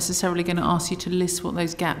not necessarily going to ask you to list what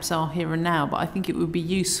those gaps are here and now, but I think it would be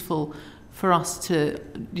useful for us to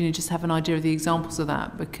just have an idea of the examples of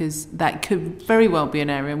that, because that could very well be an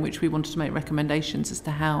area in which we wanted to make recommendations as to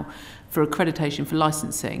how, for accreditation, for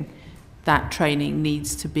licensing, that training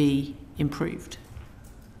needs to be improved.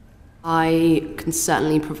 I can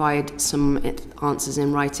certainly provide some answers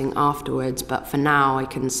in writing afterwards, but for now I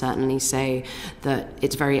can certainly say that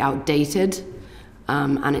it's very outdated,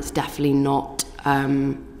 and it's definitely not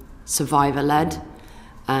survivor-led.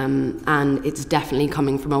 And it's definitely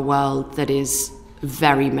coming from a world that is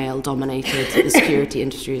very male-dominated. The security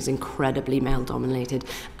industry is incredibly male-dominated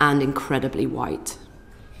and incredibly white.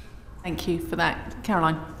 Thank you for that.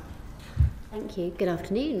 Caroline. Thank you. Good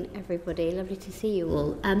afternoon, everybody. Lovely to see you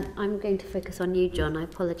all. I'm going to focus on you, John. I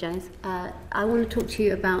apologise. I want to talk to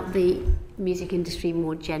you about the music industry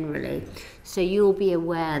more generally. So you'll be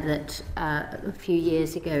aware that a few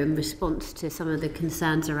years ago, in response to some of the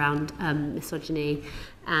concerns around misogyny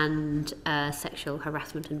and sexual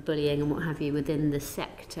harassment and bullying and what have you within the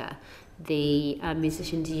sector, the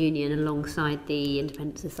Musicians Union, alongside the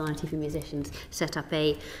Independent Society for Musicians, set up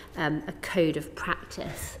a code of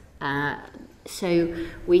practice. So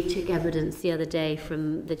we took evidence the other day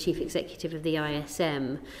from the chief executive of the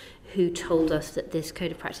ISM, who told us that this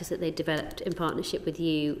code of practice that they developed in partnership with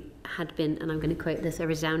you had been, and I'm going to quote this, a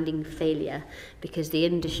resounding failure, because the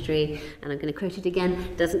industry, and I'm going to quote it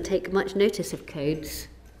again, doesn't take much notice of codes.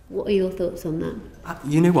 What are your thoughts on that?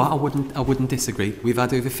 You know what? I wouldn't disagree. We've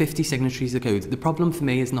had over 50 signatories of the code. The problem for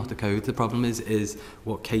me is not the code. The problem is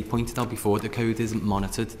what Kate pointed out before. The code isn't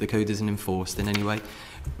monitored. The code isn't enforced in any way.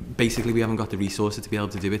 Basically, we haven't got the resources to be able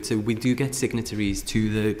to do it. So we do get signatories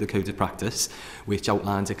to the code of practice, which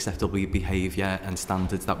outlines acceptable behaviour and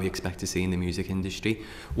standards that we expect to see in the music industry.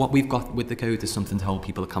 What we've got with the code is something to hold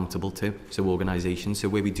people accountable to, so organisations. So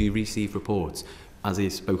where we do receive reports, as I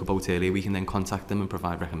spoke about earlier, we can then contact them and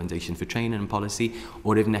provide recommendations for training and policy,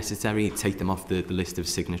 or if necessary, take them off the list of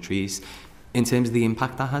signatories. In terms of the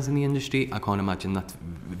impact that has in the industry, I can't imagine that's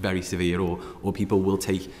very severe, or people will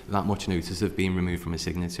take that much notice of being removed from a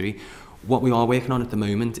signatory. What we are working on at the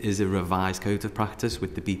moment is a revised code of practice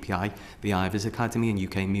with the BPI, the Ivors Academy and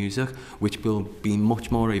UK Music, which will be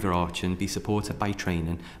much more overarching, be supported by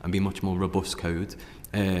training and be much more robust code.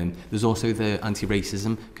 There's also the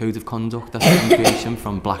anti-racism code of conduct that's in creation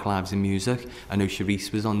from Black Lives in Music. I know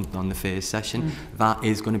Charisse was on the first session. That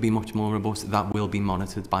is going to be much more robust. That will be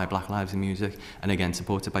monitored by Black Lives in Music and again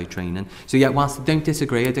supported by training. So yeah, whilst I don't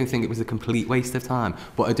disagree, I don't think it was a complete waste of time,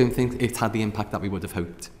 but I don't think it had the impact that we would have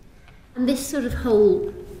hoped. And this sort of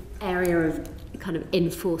whole area of kind of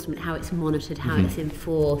enforcement, how it's monitored, how it's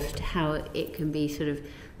enforced, how it can be sort of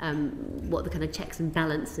what the kind of checks and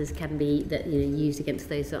balances can be that used against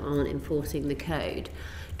those that aren't enforcing the code.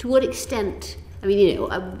 To what extent? I mean,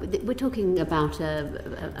 we're talking about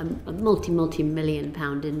a multi-million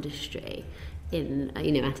pound industry in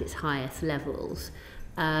at its highest levels.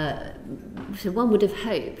 So one would have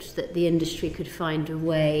hoped that the industry could find a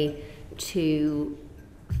way to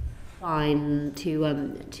come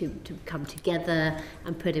together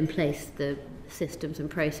and put in place the systems and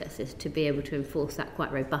processes to be able to enforce that quite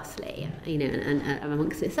robustly, and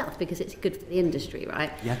amongst itself, because it's good for the industry, right?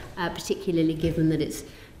 Yeah. Particularly given that it's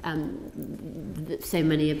that so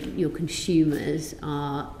many of your consumers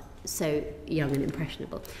are so young and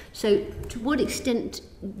impressionable. So, to what extent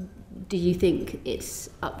do you think it's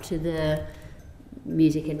up to the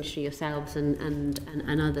music industry, yourselves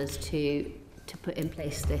and others, to put in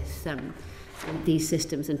place this these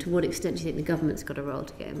systems, and to what extent do you think the government's got a role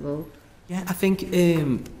to get involved? Yeah, I think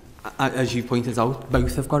As you pointed out,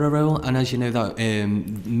 both have got a role, and as you know that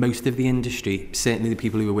most of the industry, certainly the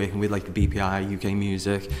people who are working with like the BPI, UK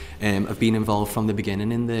Music, have been involved from the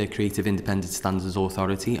beginning in the Creative Independent Standards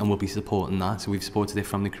Authority, and we'll be supporting that. So we've supported it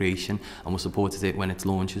from the creation, and we'll support it when it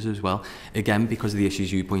launches as well. Again, because of the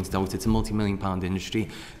issues you pointed out, it's a multi-million-pound industry.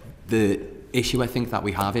 The issue I think that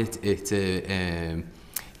we have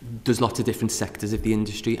there's lots of different sectors of the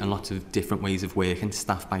industry and lots of different ways of working,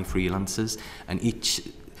 staffed by freelancers, and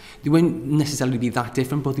they won't necessarily be that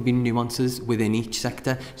different, but there'll be nuances within each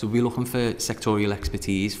sector. So we're looking for sectorial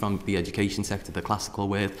expertise from the education sector, the classical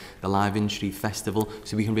world, the live industry, festival,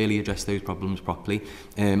 so we can really address those problems properly.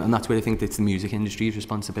 And that's where I think it's the music industry's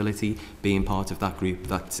responsibility, being part of that group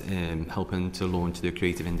that's helping to launch the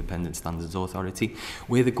Creative Independent Standards Authority.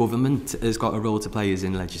 Where the government has got a role to play is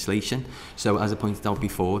in legislation. So as I pointed out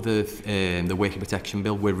before, the Worker Protection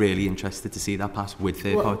Bill, we're really interested to see that pass with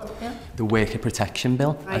third party. The Worker Protection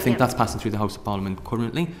Bill. Right. I think that's passing through the House of Parliament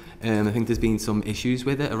currently. I think there's been some issues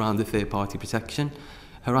with it around the third-party protection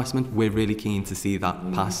harassment. We're really keen to see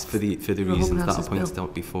that pass for the reasons that I pointed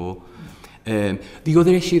out before. The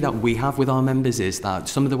other issue that we have with our members is that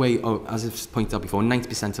some of the way, as I've pointed out before,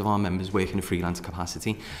 90% of our members work in a freelance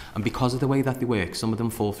capacity, and because of the way that they work, some of them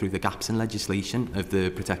fall through the gaps in legislation of the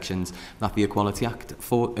protections that the Equality Act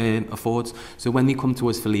affords. So when they come to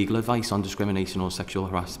us for legal advice on discrimination or sexual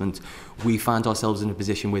harassment, we find ourselves in a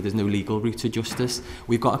position where there's no legal route to justice.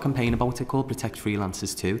 We've got a campaign about it called Protect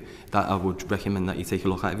Freelancers Too, that I would recommend that you take a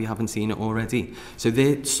look at if you haven't seen it already. So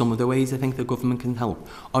there's some of the ways I think the government can help.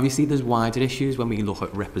 Obviously there's wider issues when we look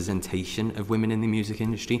at representation of women in the music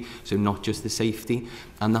industry, so not just the safety,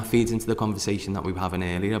 and that feeds into the conversation that we were having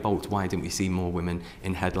earlier about why don't we see more women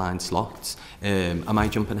in headline slots. Am I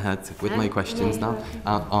jumping ahead with my questions now?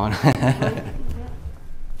 On Am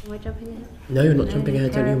I jumping ahead? No, you're not jumping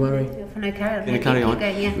ahead, don't you worry. No, carry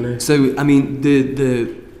on. No. So, I mean,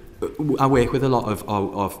 I work with a lot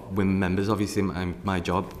of women members, obviously my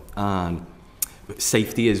job, and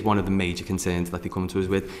safety is one of the major concerns that they come to us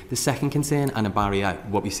with. The second concern and a barrier,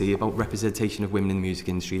 what we see about representation of women in the music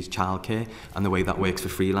industry, is childcare and the way that works for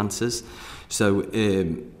freelancers. So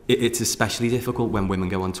it's especially difficult when women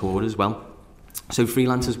go on tour as well. So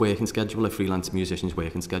freelancers' working schedule, a freelance musician's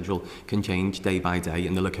working schedule can change day by day,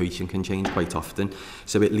 and the location can change quite often.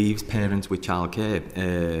 So it leaves parents with childcare.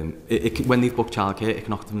 When they've booked childcare, it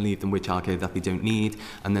can often leave them with childcare that they don't need,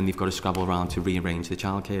 and then they've got to scrabble around to rearrange the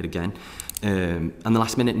childcare again. And the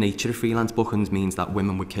last-minute nature of freelance bookings means that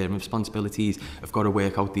women with caring responsibilities have got to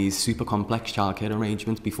work out these super complex childcare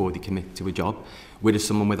arrangements before they commit to a job, whereas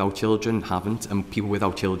someone without children haven't, and people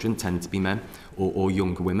without children tend to be men or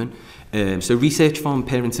younger women. So research from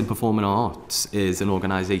Parents in Performing Arts is an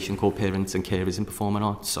organisation called Parents and Carers in Performing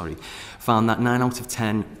Arts, found that 9 out of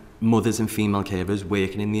 10 mothers and female carers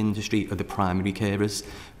working in the industry are the primary carers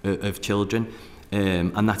of children.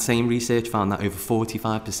 And that same research found that over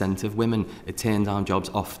 45% of women had turned down jobs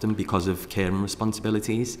often because of caring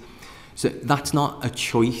responsibilities. So that's not a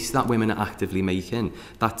choice that women are actively making.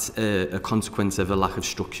 That's a consequence of a lack of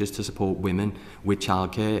structures to support women with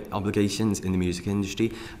childcare obligations in the music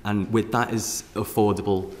industry. And with that is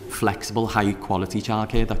affordable, flexible, high quality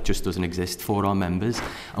childcare that just doesn't exist for our members.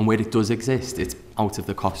 And where it does exist, it's out of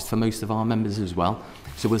the cost for most of our members as well.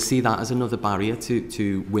 So we'll see that as another barrier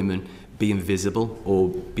to women being visible or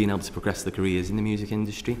being able to progress their careers in the music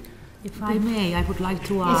industry. If I may, I would like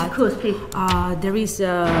to add, yes, of course, please. There is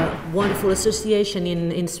a wonderful association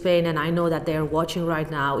in Spain, and I know that they are watching right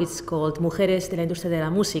now. It's called Mujeres de la Industria de la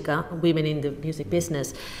Música, Women in the Music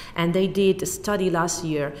Business. And they did a study last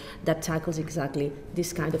year that tackles exactly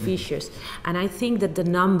this kind of issues. And I think that the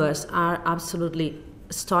numbers are absolutely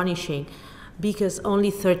astonishing, because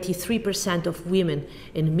only 33% of women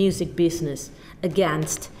in music business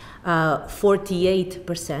against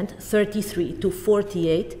 48%, 33 to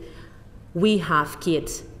 48, we have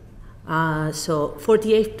kids. So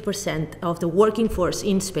 48% of the working force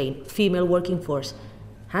in Spain, female working force,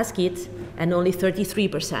 has kids, and only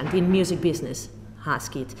 33% in music business has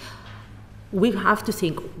kids. We have to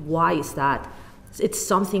think, why is that? It's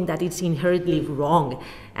something that is inherently wrong,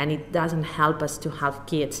 and it doesn't help us to have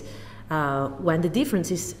kids when the difference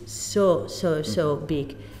is so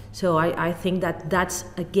big. So I think that that's,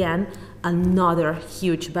 again, another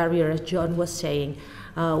huge barrier, as John was saying,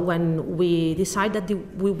 when we decide that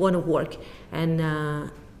we want to work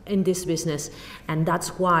and in this business. And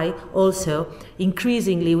that's why also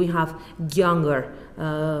increasingly we have younger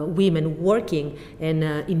women working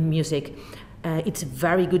in music. It's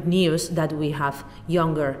very good news that we have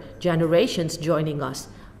younger generations joining us,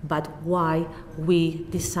 but why we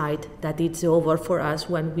decide that it's over for us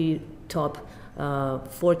when we top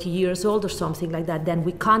 40 years old or something like that, then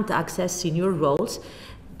we can't access senior roles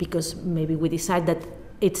because maybe we decide that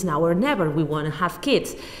it's now or never, we want to have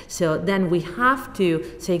kids. So then we have to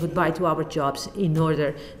say goodbye to our jobs in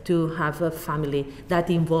order to have a family that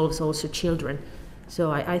involves also children.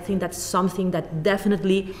 So I think that's something that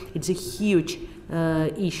definitely it's a huge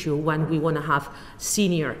issue when we want to have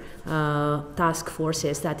senior task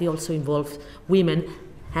forces that also involve women,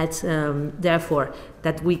 therefore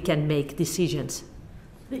that we can make decisions.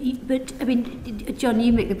 But I mean, John,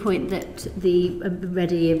 you make the point that the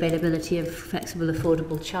ready availability of flexible,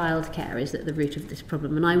 affordable childcare is at the root of this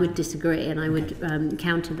problem, and I would disagree, and I would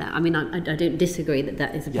counter that. I mean, I don't disagree that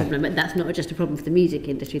that is a problem, but that's not just a problem for the music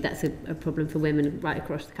industry, that's a problem for women right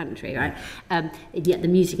across the country, right? Yet the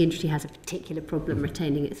music industry has a particular problem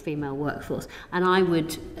retaining its female workforce, and I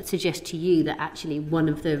would suggest to you that actually one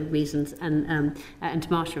of the reasons, and to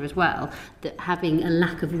Marta as well, that having a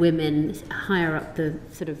lack of women higher up the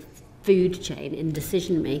sort of food chain in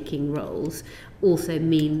decision-making roles also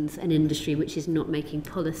means an industry which is not making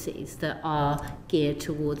policies that are geared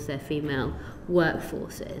towards their female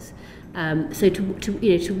workforces. So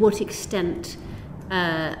to what extent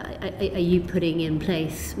are you putting in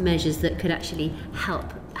place measures that could actually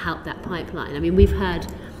help that pipeline? I mean, we've heard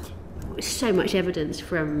so much evidence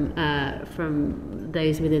from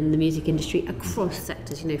those within the music industry across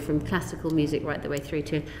sectors, from classical music right the way through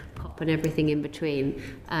to pop and everything in between,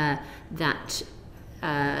 that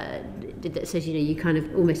says you kind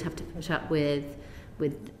of almost have to put up with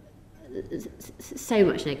so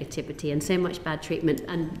much negativity and so much bad treatment,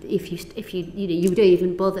 and if you don't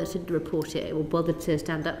even bother to report it or bother to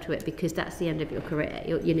stand up to it because that's the end of your career,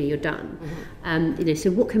 you're done.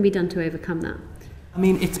 So what can be done to overcome that? I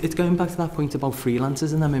mean, it's going back to that point about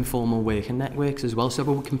freelancers and them informal working networks as well. So I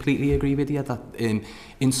would completely agree with you that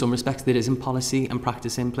in some respects there isn't policy and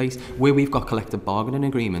practice in place. Where we've got collective bargaining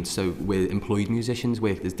agreements, so where employed musicians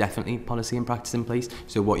work, there's definitely policy and practice in place.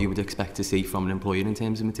 So what you would expect to see from an employer in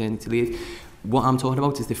terms of maternity leave. What I'm talking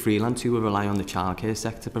about is the freelance who will rely on the childcare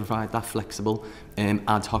sector to provide that flexible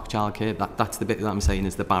ad hoc childcare. That's the bit that I'm saying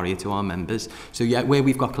is the barrier to our members. So yeah, where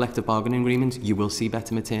we've got collective bargaining agreements, you will see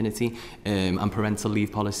better maternity and parental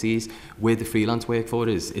leave policies. Where the freelance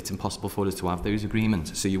workforce it's impossible for us to have those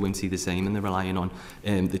agreements. So you won't see the same, and they're relying on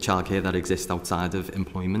the childcare that exists outside of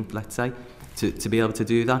employment, let's say, to be able to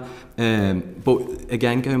do that. But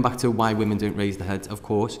again, going back to why women don't raise their heads, of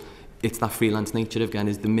course, it's that freelance nature again,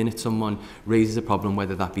 is the minute someone raises a problem,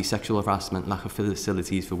 whether that be sexual harassment, lack of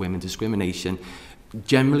facilities for women, discrimination,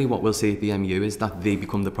 generally what we'll say at the MU is that they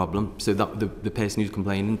become the problem. So that the person who's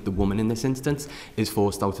complaining, the woman in this instance, is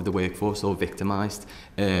forced out of the workforce or victimised.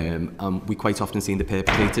 We quite often see the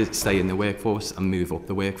perpetrators stay in the workforce and move up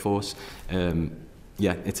the workforce.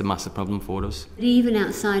 Yeah, it's a massive problem for us. But even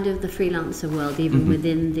outside of the freelancer world, even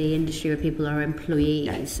within the industry where people are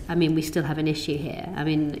employees, I mean, we still have an issue here. I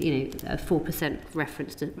mean, a 4%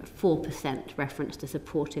 reference to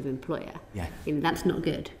supportive employer. Yeah. That's not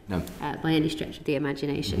good. No. By any stretch of the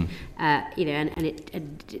imagination. And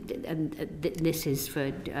this is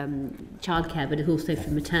for childcare, but it's also for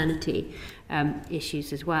maternity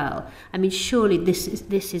issues as well. I mean, surely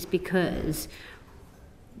this is because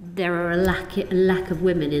there are a lack of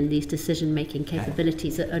women in these decision-making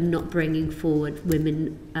capabilities that are not bringing forward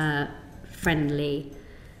women-friendly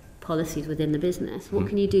policies within the business. What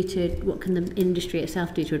can you do what can the industry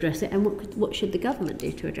itself do to address it, and what should the government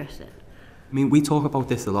do to address it? I mean, we talk about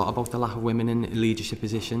this a lot, about the lack of women in leadership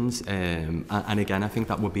positions, and again, I think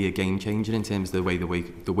that would be a game changer in terms of the way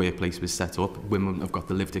the workplace was set up. Women have got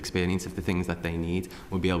the lived experience of the things that they need,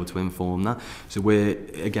 will be able to inform that. So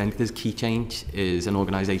again, there's Key Change is an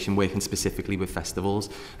organisation working specifically with festivals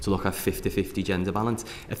to look at 50-50 gender balance.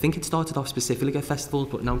 I think it started off specifically at festivals,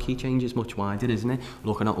 but now Key Change is much wider, isn't it?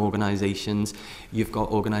 Looking at organisations, you've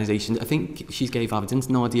got organisations, I think she's gave evidence,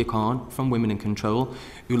 Nadia Khan from Women in Control,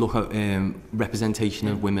 who look at representation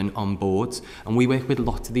of women on boards, and we work with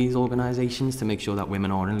lots of these organisations to make sure that women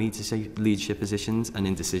are in leadership positions and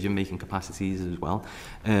in decision-making capacities as well.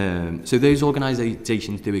 So those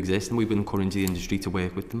organisations do exist, and we would encourage the industry to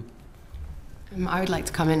work with them. I would like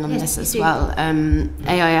to come in on this as well.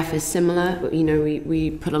 AIF is similar. We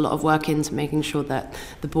put a lot of work into making sure that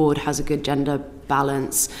the board has a good gender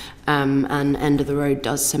balance, and End of the Road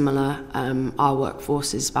does similar. Our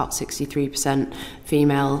workforce is about 63%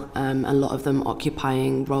 female, a lot of them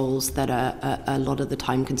occupying roles that are a lot of the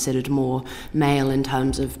time considered more male in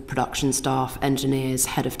terms of production staff, engineers,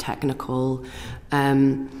 head of technical.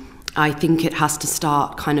 I think it has to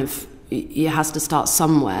start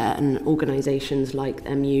somewhere, and organisations like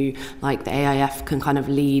MU, like the AIF, can kind of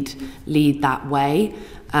lead that way.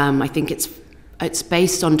 I think it's it's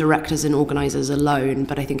based on directors and organisers alone,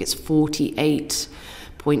 but I think it's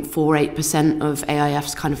 48.48% of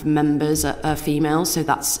AIF's kind of members are female, so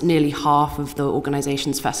that's nearly half of the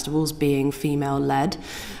organisation's festivals being female-led.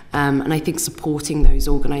 And I think supporting those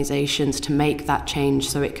organisations to make that change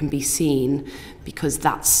so it can be seen, because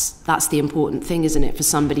that's the important thing, isn't it? For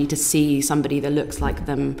somebody to see somebody that looks like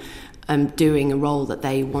them doing a role that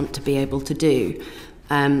they want to be able to do.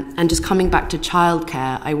 And just coming back to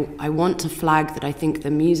childcare, I want to flag that I think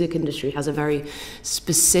the music industry has a very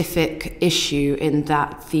specific issue in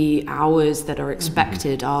that the hours that are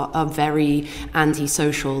expected are very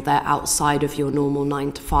antisocial. They're outside of your normal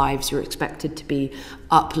 9 to 5s. You're expected to be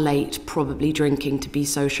up late, probably drinking to be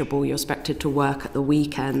sociable. You're expected to work at the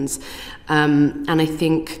weekends. And I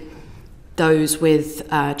think those with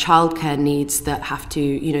childcare needs that have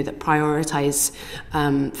to, that prioritise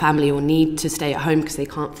family or need to stay at home because they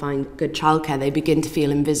can't find good childcare, they begin to feel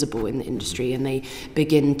invisible in the industry and they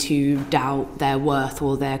begin to doubt their worth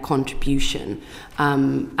or their contribution.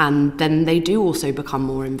 And then they do also become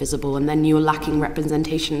more invisible, and then you're lacking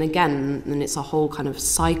representation again, and it's a whole kind of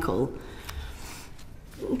cycle.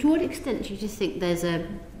 To what extent do you just think there's a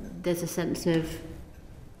sense of,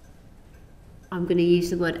 I'm going to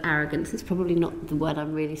use the word arrogance, it's probably not the word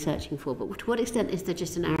I'm really searching for, but to what extent is there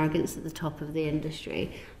just an arrogance at the top of the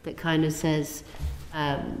industry that kind of says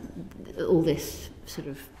all this sort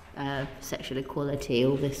of sexual equality,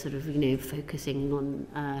 all this sort of, focusing on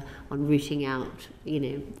rooting out,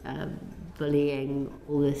 bullying,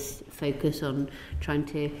 all this focus on trying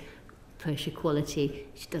to push equality,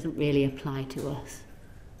 which doesn't really apply to us?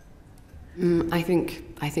 I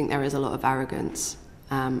think there is a lot of arrogance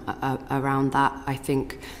around that. I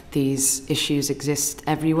think these issues exist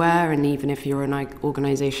everywhere, and even if you're an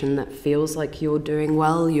organisation that feels like you're doing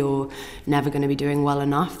well, you're never going to be doing well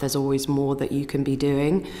enough. There's always more that you can be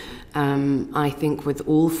doing. I think with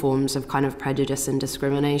all forms of kind of prejudice and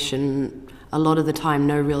discrimination, a lot of the time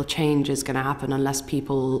no real change is going to happen unless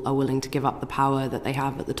people are willing to give up the power that they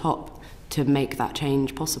have at the top to make that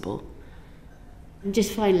change possible. And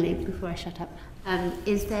just finally, before I shut up,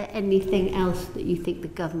 is there anything else that you think the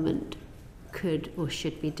government could or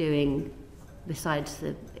should be doing besides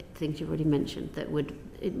the things you've already mentioned that would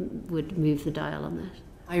move the dial on this?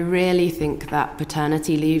 I really think that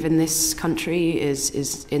paternity leave in this country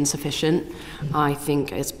is insufficient. I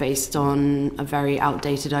think it's based on a very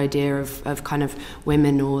outdated idea of kind of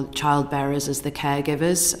women or childbearers as the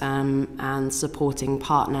caregivers, and supporting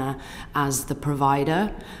partner as the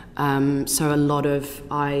provider. So a lot of,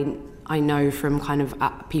 I know from kind of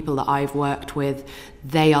people that I've worked with,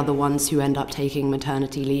 they are the ones who end up taking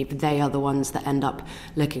maternity leave. They are the ones that end up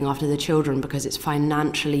looking after the children because it's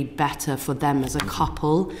financially better for them as a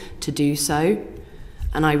couple to do so.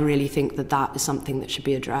 And I really think that is something that should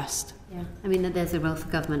be addressed. Yeah, I mean, that there's a role for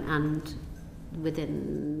government and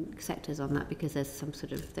within sectors on that, because there's some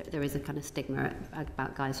sort of, there is a kind of stigma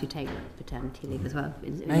about guys who take paternity leave as well.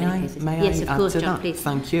 May I yes, of course, John, please.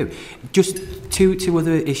 Thank you. Just two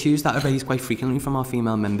other issues that are raised quite frequently from our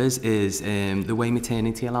female members is the way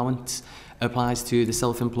maternity allowance applies to the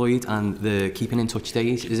self-employed, and the keeping in touch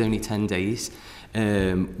days is only 10 days.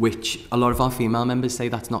 Which a lot of our female members say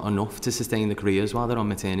that's not enough to sustain the careers while they're on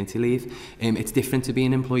maternity leave. It's different to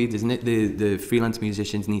being employed, isn't it? The freelance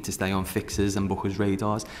musicians need to stay on fixers and bookers'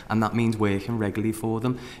 radars, and that means working regularly for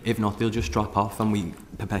them. If not, they'll just drop off and we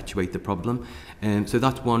perpetuate the problem. So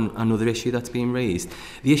that's another issue that's being raised.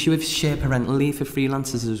 The issue of shared parental leave for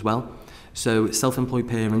freelancers as well. So self-employed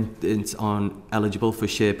parents aren't eligible for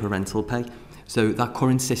shared parental pay. So that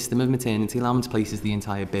current system of maternity allowance places the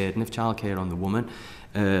entire burden of childcare on the woman,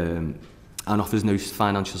 and offers no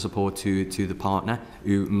financial support to the partner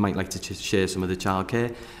who might like to share some of the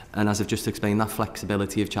childcare. And as I've just explained, that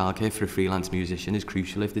flexibility of childcare for a freelance musician is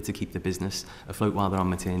crucial if they're to keep the business afloat while they're on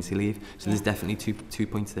maternity leave. So there's definitely two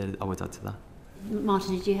points there I would add to that. Marta,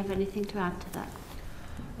 did you have anything to add to that?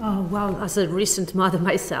 Oh, well, as a recent mother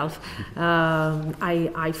myself,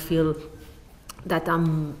 I feel that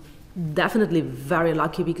I'm definitely very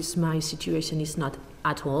lucky, because my situation is not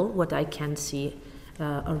at all what I can see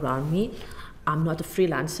around me. I'm not a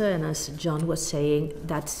freelancer, and as John was saying,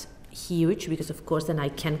 that's huge, because of course then I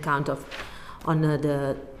can count on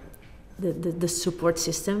the support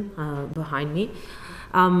system behind me.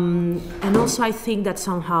 And also I think that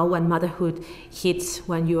somehow when motherhood hits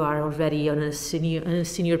when you are already on a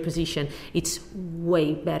senior position, it's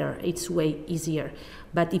way better, it's way easier.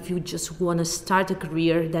 But if you just want to start a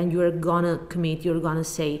career, then you're gonna commit, you're gonna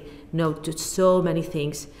say no to so many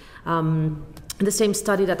things. The same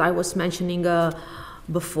study that I was mentioning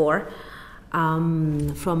before,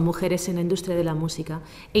 from Mujeres en la Industria de la Música,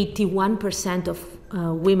 81% of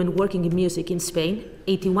women working in music in Spain,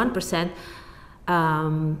 81%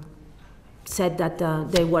 said that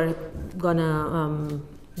they were gonna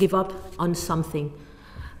give up on something.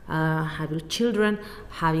 Having children,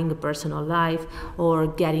 having a personal life, or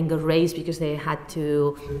getting a raise because they had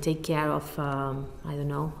to take care of, I don't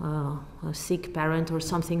know, a sick parent or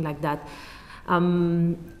something like that.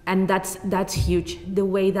 And that's huge. The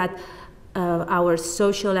way that our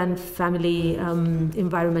social and family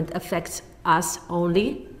environment affects us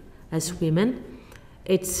only as women,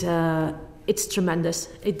 it's tremendous.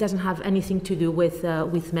 It doesn't have anything to do with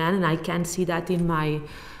men, and I can see that in my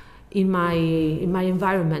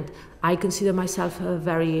environment. I consider myself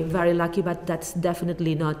very, very lucky, but that's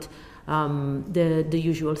definitely not the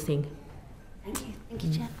usual thing. Thank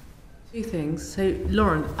you, Chair. Two things. So,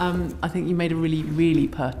 Lauren, I think you made a really, really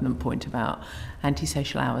pertinent point about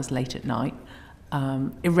antisocial hours late at night.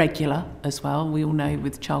 Irregular as well. We all know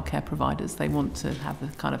with childcare providers, they want to have a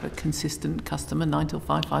kind of a consistent customer, 9 till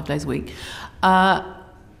 5, 5 days a week. Are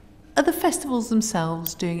the festivals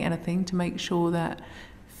themselves doing anything to make sure that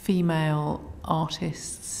female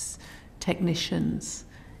artists, technicians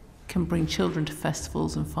can bring children to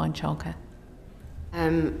festivals and find childcare?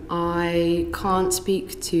 I can't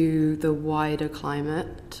speak to the wider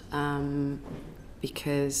climate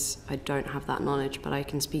because I don't have that knowledge, but I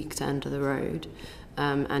can speak to End of the Road.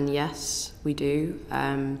 And yes, we do.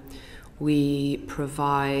 We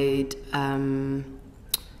provide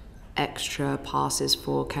extra passes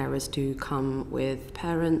for carers to come with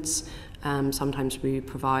parents. Sometimes we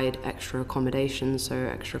provide extra accommodations, so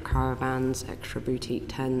extra caravans, extra boutique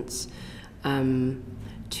tents,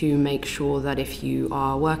 to make sure that if you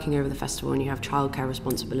are working over the festival and you have childcare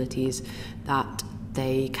responsibilities, that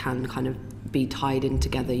they can kind of be tied in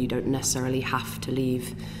together. You don't necessarily have to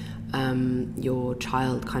leave your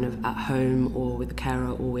child kind of at home or with a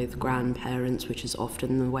carer or with grandparents, which is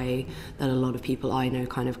often the way that a lot of people I know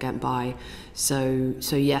kind of get by. So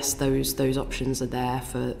yes, those options are there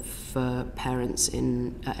for parents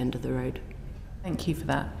at End of the Road. Thank you for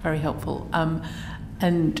that. Very helpful.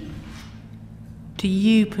 And do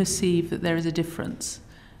you perceive that there is a difference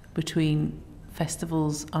between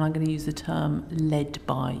festivals, and I'm going to use the term, led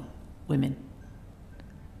by women?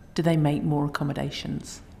 Do they make more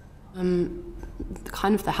accommodations?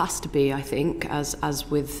 Kind of there has to be, I think, as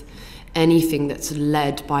with anything that's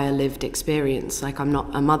led by a lived experience. Like, I'm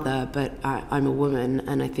not a mother, but I'm a woman,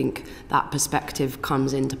 and I think that perspective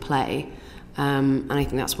comes into play. And I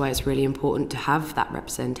think that's why it's really important to have that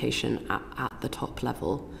representation at the top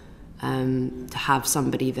level. To have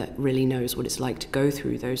somebody that really knows what it's like to go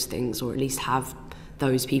through those things, or at least have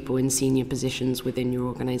those people in senior positions within your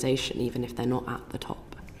organisation, even if they're not at the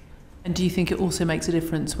top. And do you think it also makes a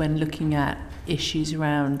difference when looking at issues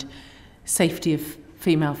around safety of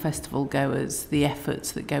female festival goers, the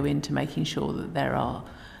efforts that go into making sure that there are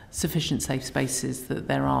sufficient safe spaces, that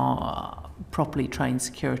there are properly trained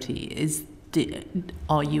security?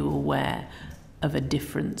 Are you aware of a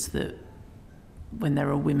difference that when there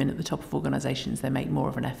are women at the top of organisations, they make more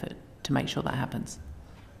of an effort to make sure that happens?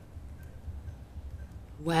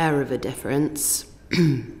 Aware of a difference?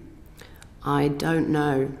 I don't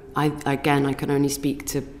know. I can only speak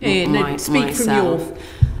to myself.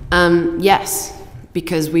 Yes,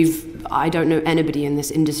 because I don't know anybody in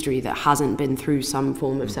this industry that hasn't been through some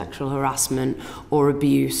form of sexual harassment or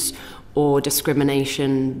abuse or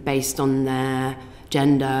discrimination based on their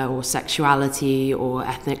gender or sexuality or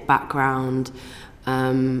ethnic background.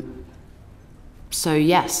 So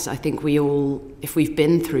yes, I think we all, if we've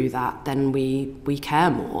been through that, then we care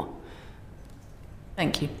more.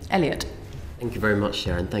 Thank you. Elliot. Thank you very much,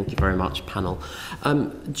 Sharon. Thank you very much, panel.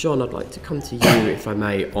 John, I'd like to come to you, if I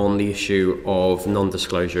may, on the issue of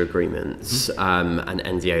non-disclosure agreements and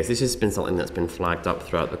NDAs. This has been something that's been flagged up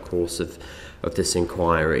throughout the course of this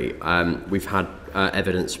inquiry. We've had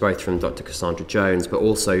evidence both from Dr. Cassandra Jones, but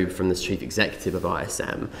also from the Chief Executive of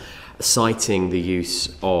ISM, citing the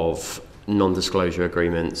use of non-disclosure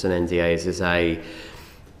agreements and NDAs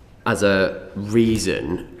as a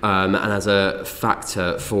reason and as a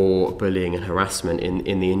factor for bullying and harassment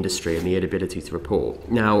in the industry and the inability to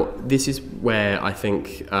report. Now, this is where I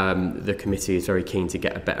think the committee is very keen to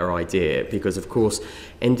get a better idea, because of course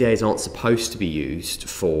NDAs aren't supposed to be used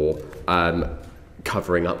for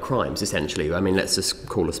covering up crimes, essentially. I mean, let's just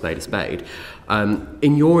call a spade a spade.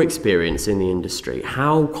 In your experience in the industry,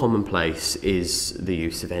 how commonplace is the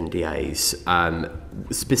use of NDAs,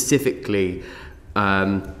 specifically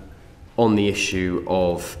on the issue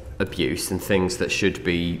of abuse and things that should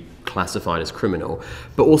be classified as criminal,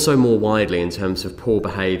 but also more widely in terms of poor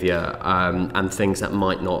behaviour and things that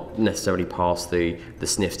might not necessarily pass the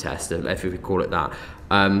sniff test, if we call it that.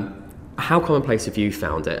 How commonplace have you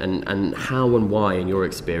found it, and how and why, in your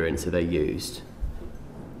experience, are they used?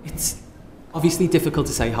 It's obviously difficult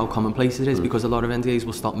to say how commonplace it is because a lot of NDAs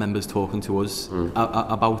will stop members talking to us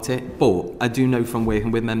about it. But I do know from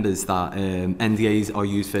working with members that NDAs are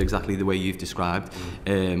used for exactly the way you've described.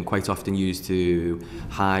 Quite often used to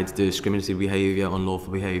hide discriminatory behaviour,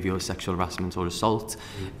 unlawful behaviour, sexual harassment or assault.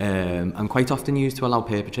 And quite often used to allow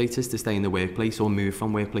perpetrators to stay in the workplace or move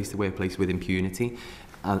from workplace to workplace with impunity.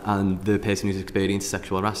 And the person who's experienced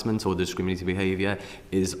sexual harassment or discriminatory behaviour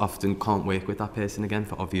is often can't work with that person again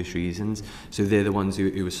for obvious reasons. So they're the ones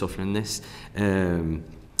who are suffering this.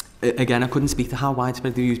 Again, I couldn't speak to how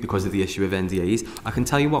widespread they're used because of the issue of NDAs. I can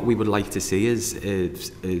tell you what we would like to see is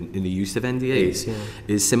in the use of NDAs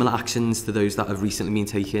is similar actions to those that have recently been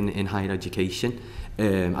taken in higher education.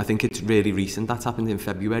 I think it's really recent that's happened in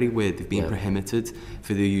February where they've been prohibited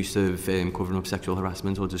for the use of covering up sexual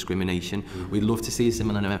harassment or discrimination. We'd love to see a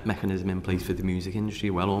similar mechanism in place for the music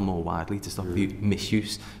industry well or more widely to stop the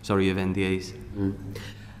misuse of NDAs.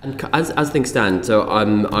 And as things stand, so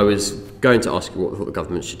I was going to ask you what the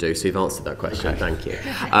government should do, so you've answered that question. Okay. Thank you.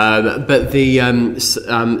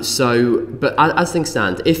 But as things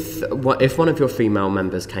stand, if one of your female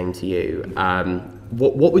members came to you,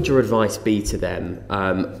 what would your advice be to them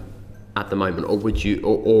at the moment,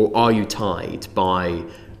 or are you tied by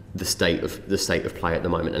the state of play at the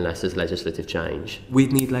moment unless there's legislative change?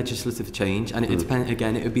 We'd need legislative change, and it depends.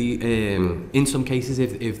 Again, it would be in some cases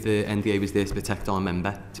if the NDA was there to protect our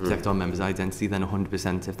member, to protect our member's identity, then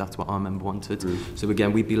 100% if that's what our member wanted. So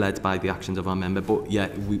again, we'd be led by the actions of our member, but yeah,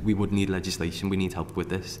 we would need legislation. We need help with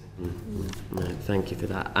this. No, thank you for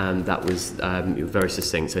that. That was you were very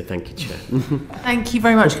succinct, so thank you, Chair. Thank you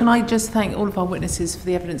very much. Can I just thank all of our witnesses for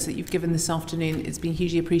the evidence that you've given this afternoon? It's been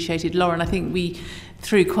hugely appreciated. Lauren, I think we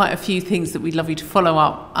through quite a few things that we'd love you to follow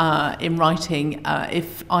up in writing.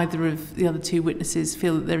 If either of the other two witnesses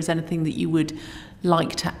feel that there is anything that you would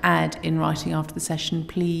like to add in writing after the session,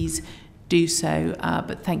 please do so.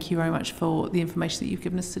 But thank you very much for the information that you've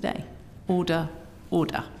given us today. Order.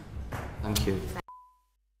 Thank you.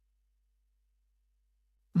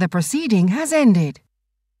 The proceeding has ended.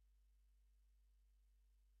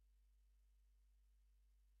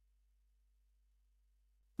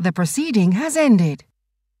 The proceeding has ended.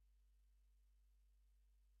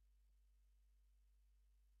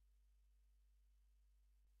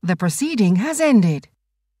 The proceeding has ended.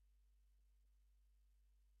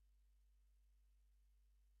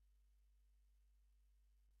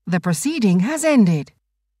 The proceeding has ended.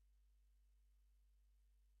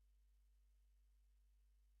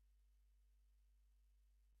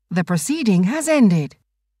 The proceeding has ended.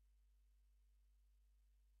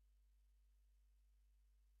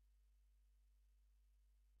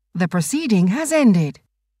 The proceeding has ended.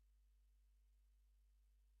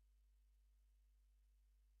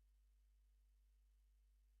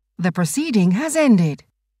 The proceeding has ended.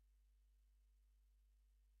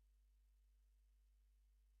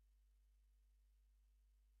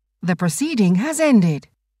 The proceeding has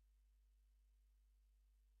ended.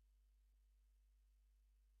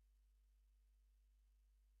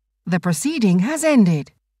 The proceeding has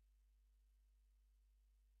ended.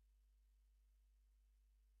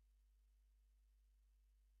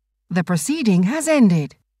 The proceeding has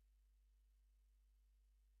ended.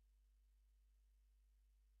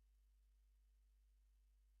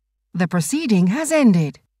 The proceeding has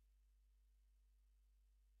ended.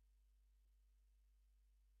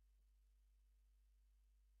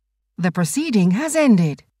 The proceeding has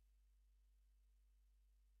ended.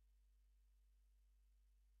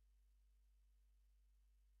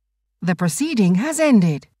 The proceeding has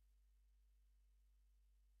ended.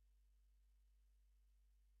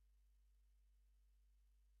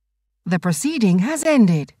 The proceeding has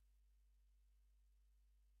ended.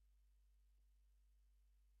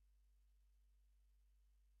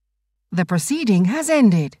 The proceeding has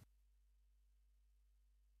ended.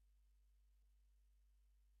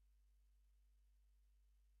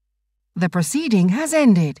 The proceeding has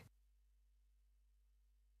ended.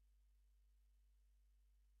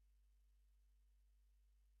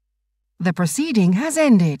 The proceeding has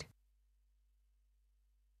ended.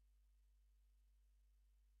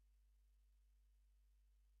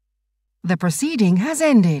 The proceeding has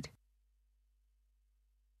ended.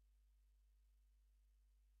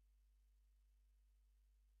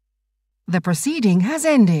 The proceeding has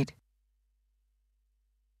ended.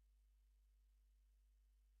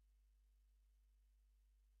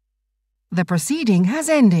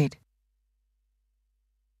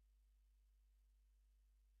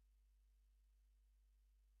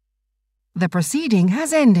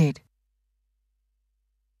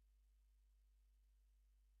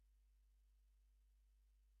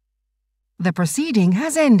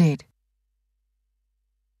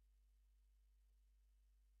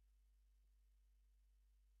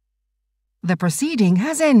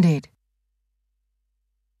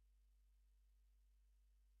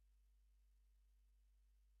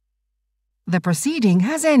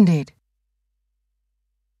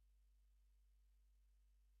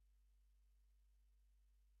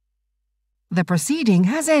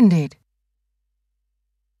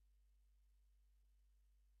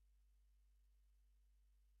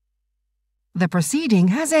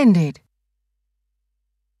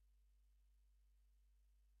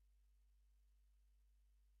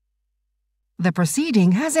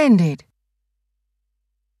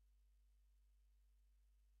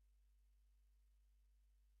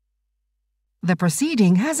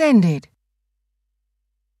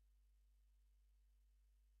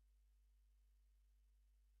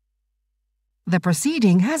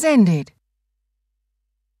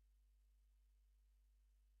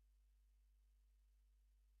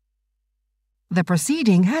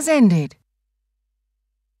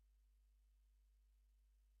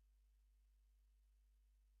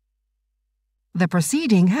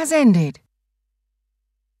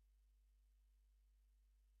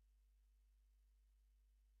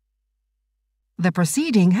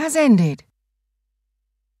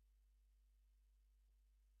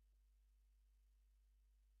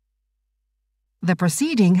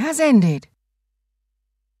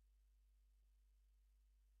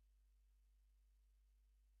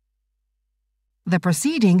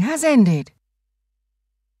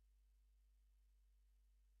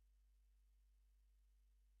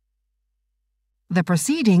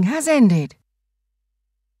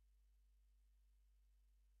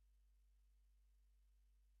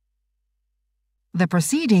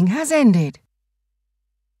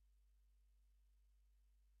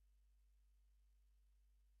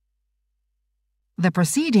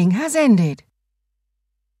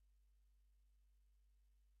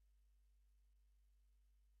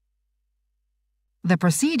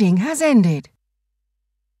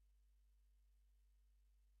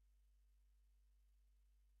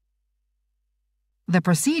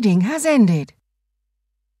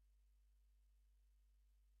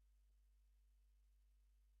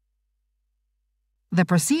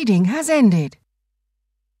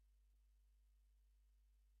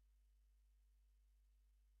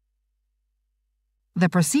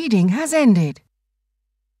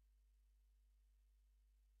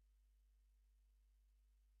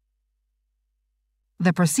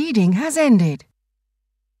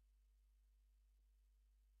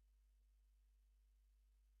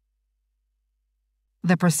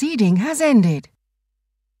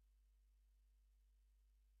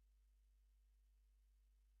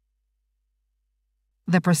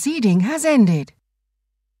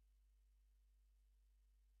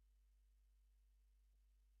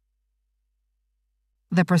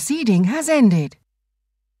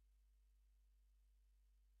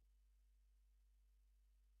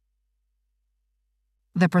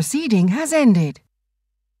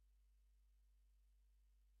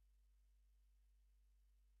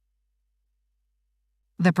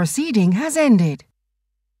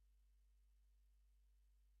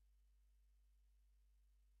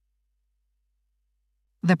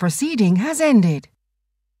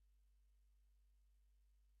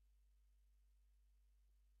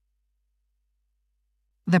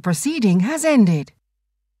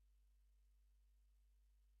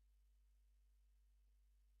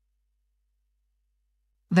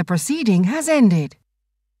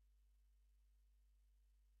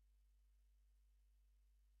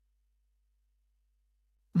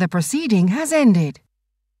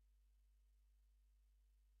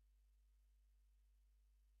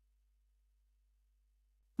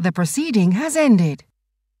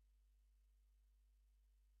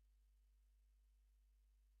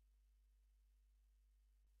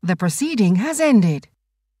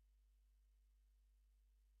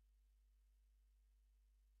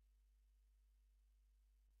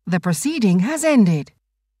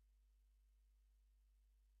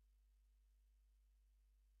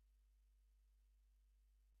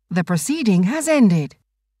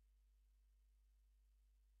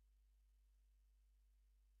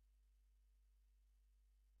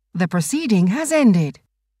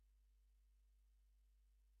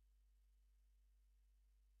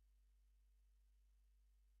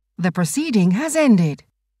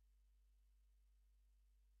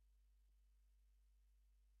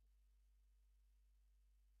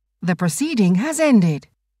 The proceeding has ended.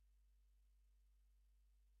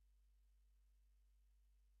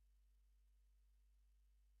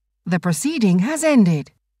 The proceeding has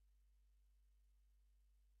ended.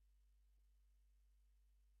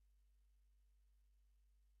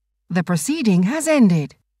 The proceeding has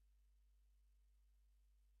ended.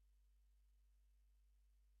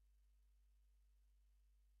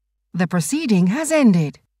 The proceeding has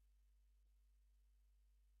ended.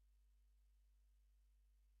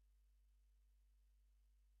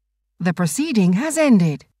 The proceeding has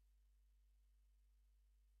ended.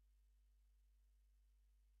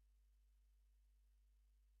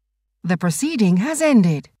 The proceeding has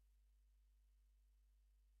ended.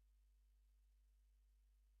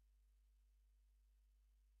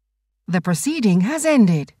 The proceeding has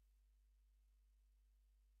ended.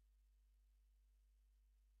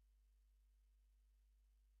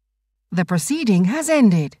 The proceeding has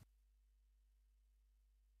ended.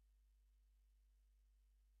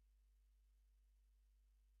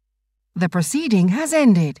 The proceeding has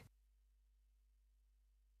ended.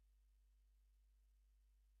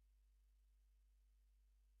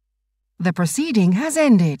 The proceeding has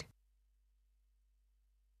ended.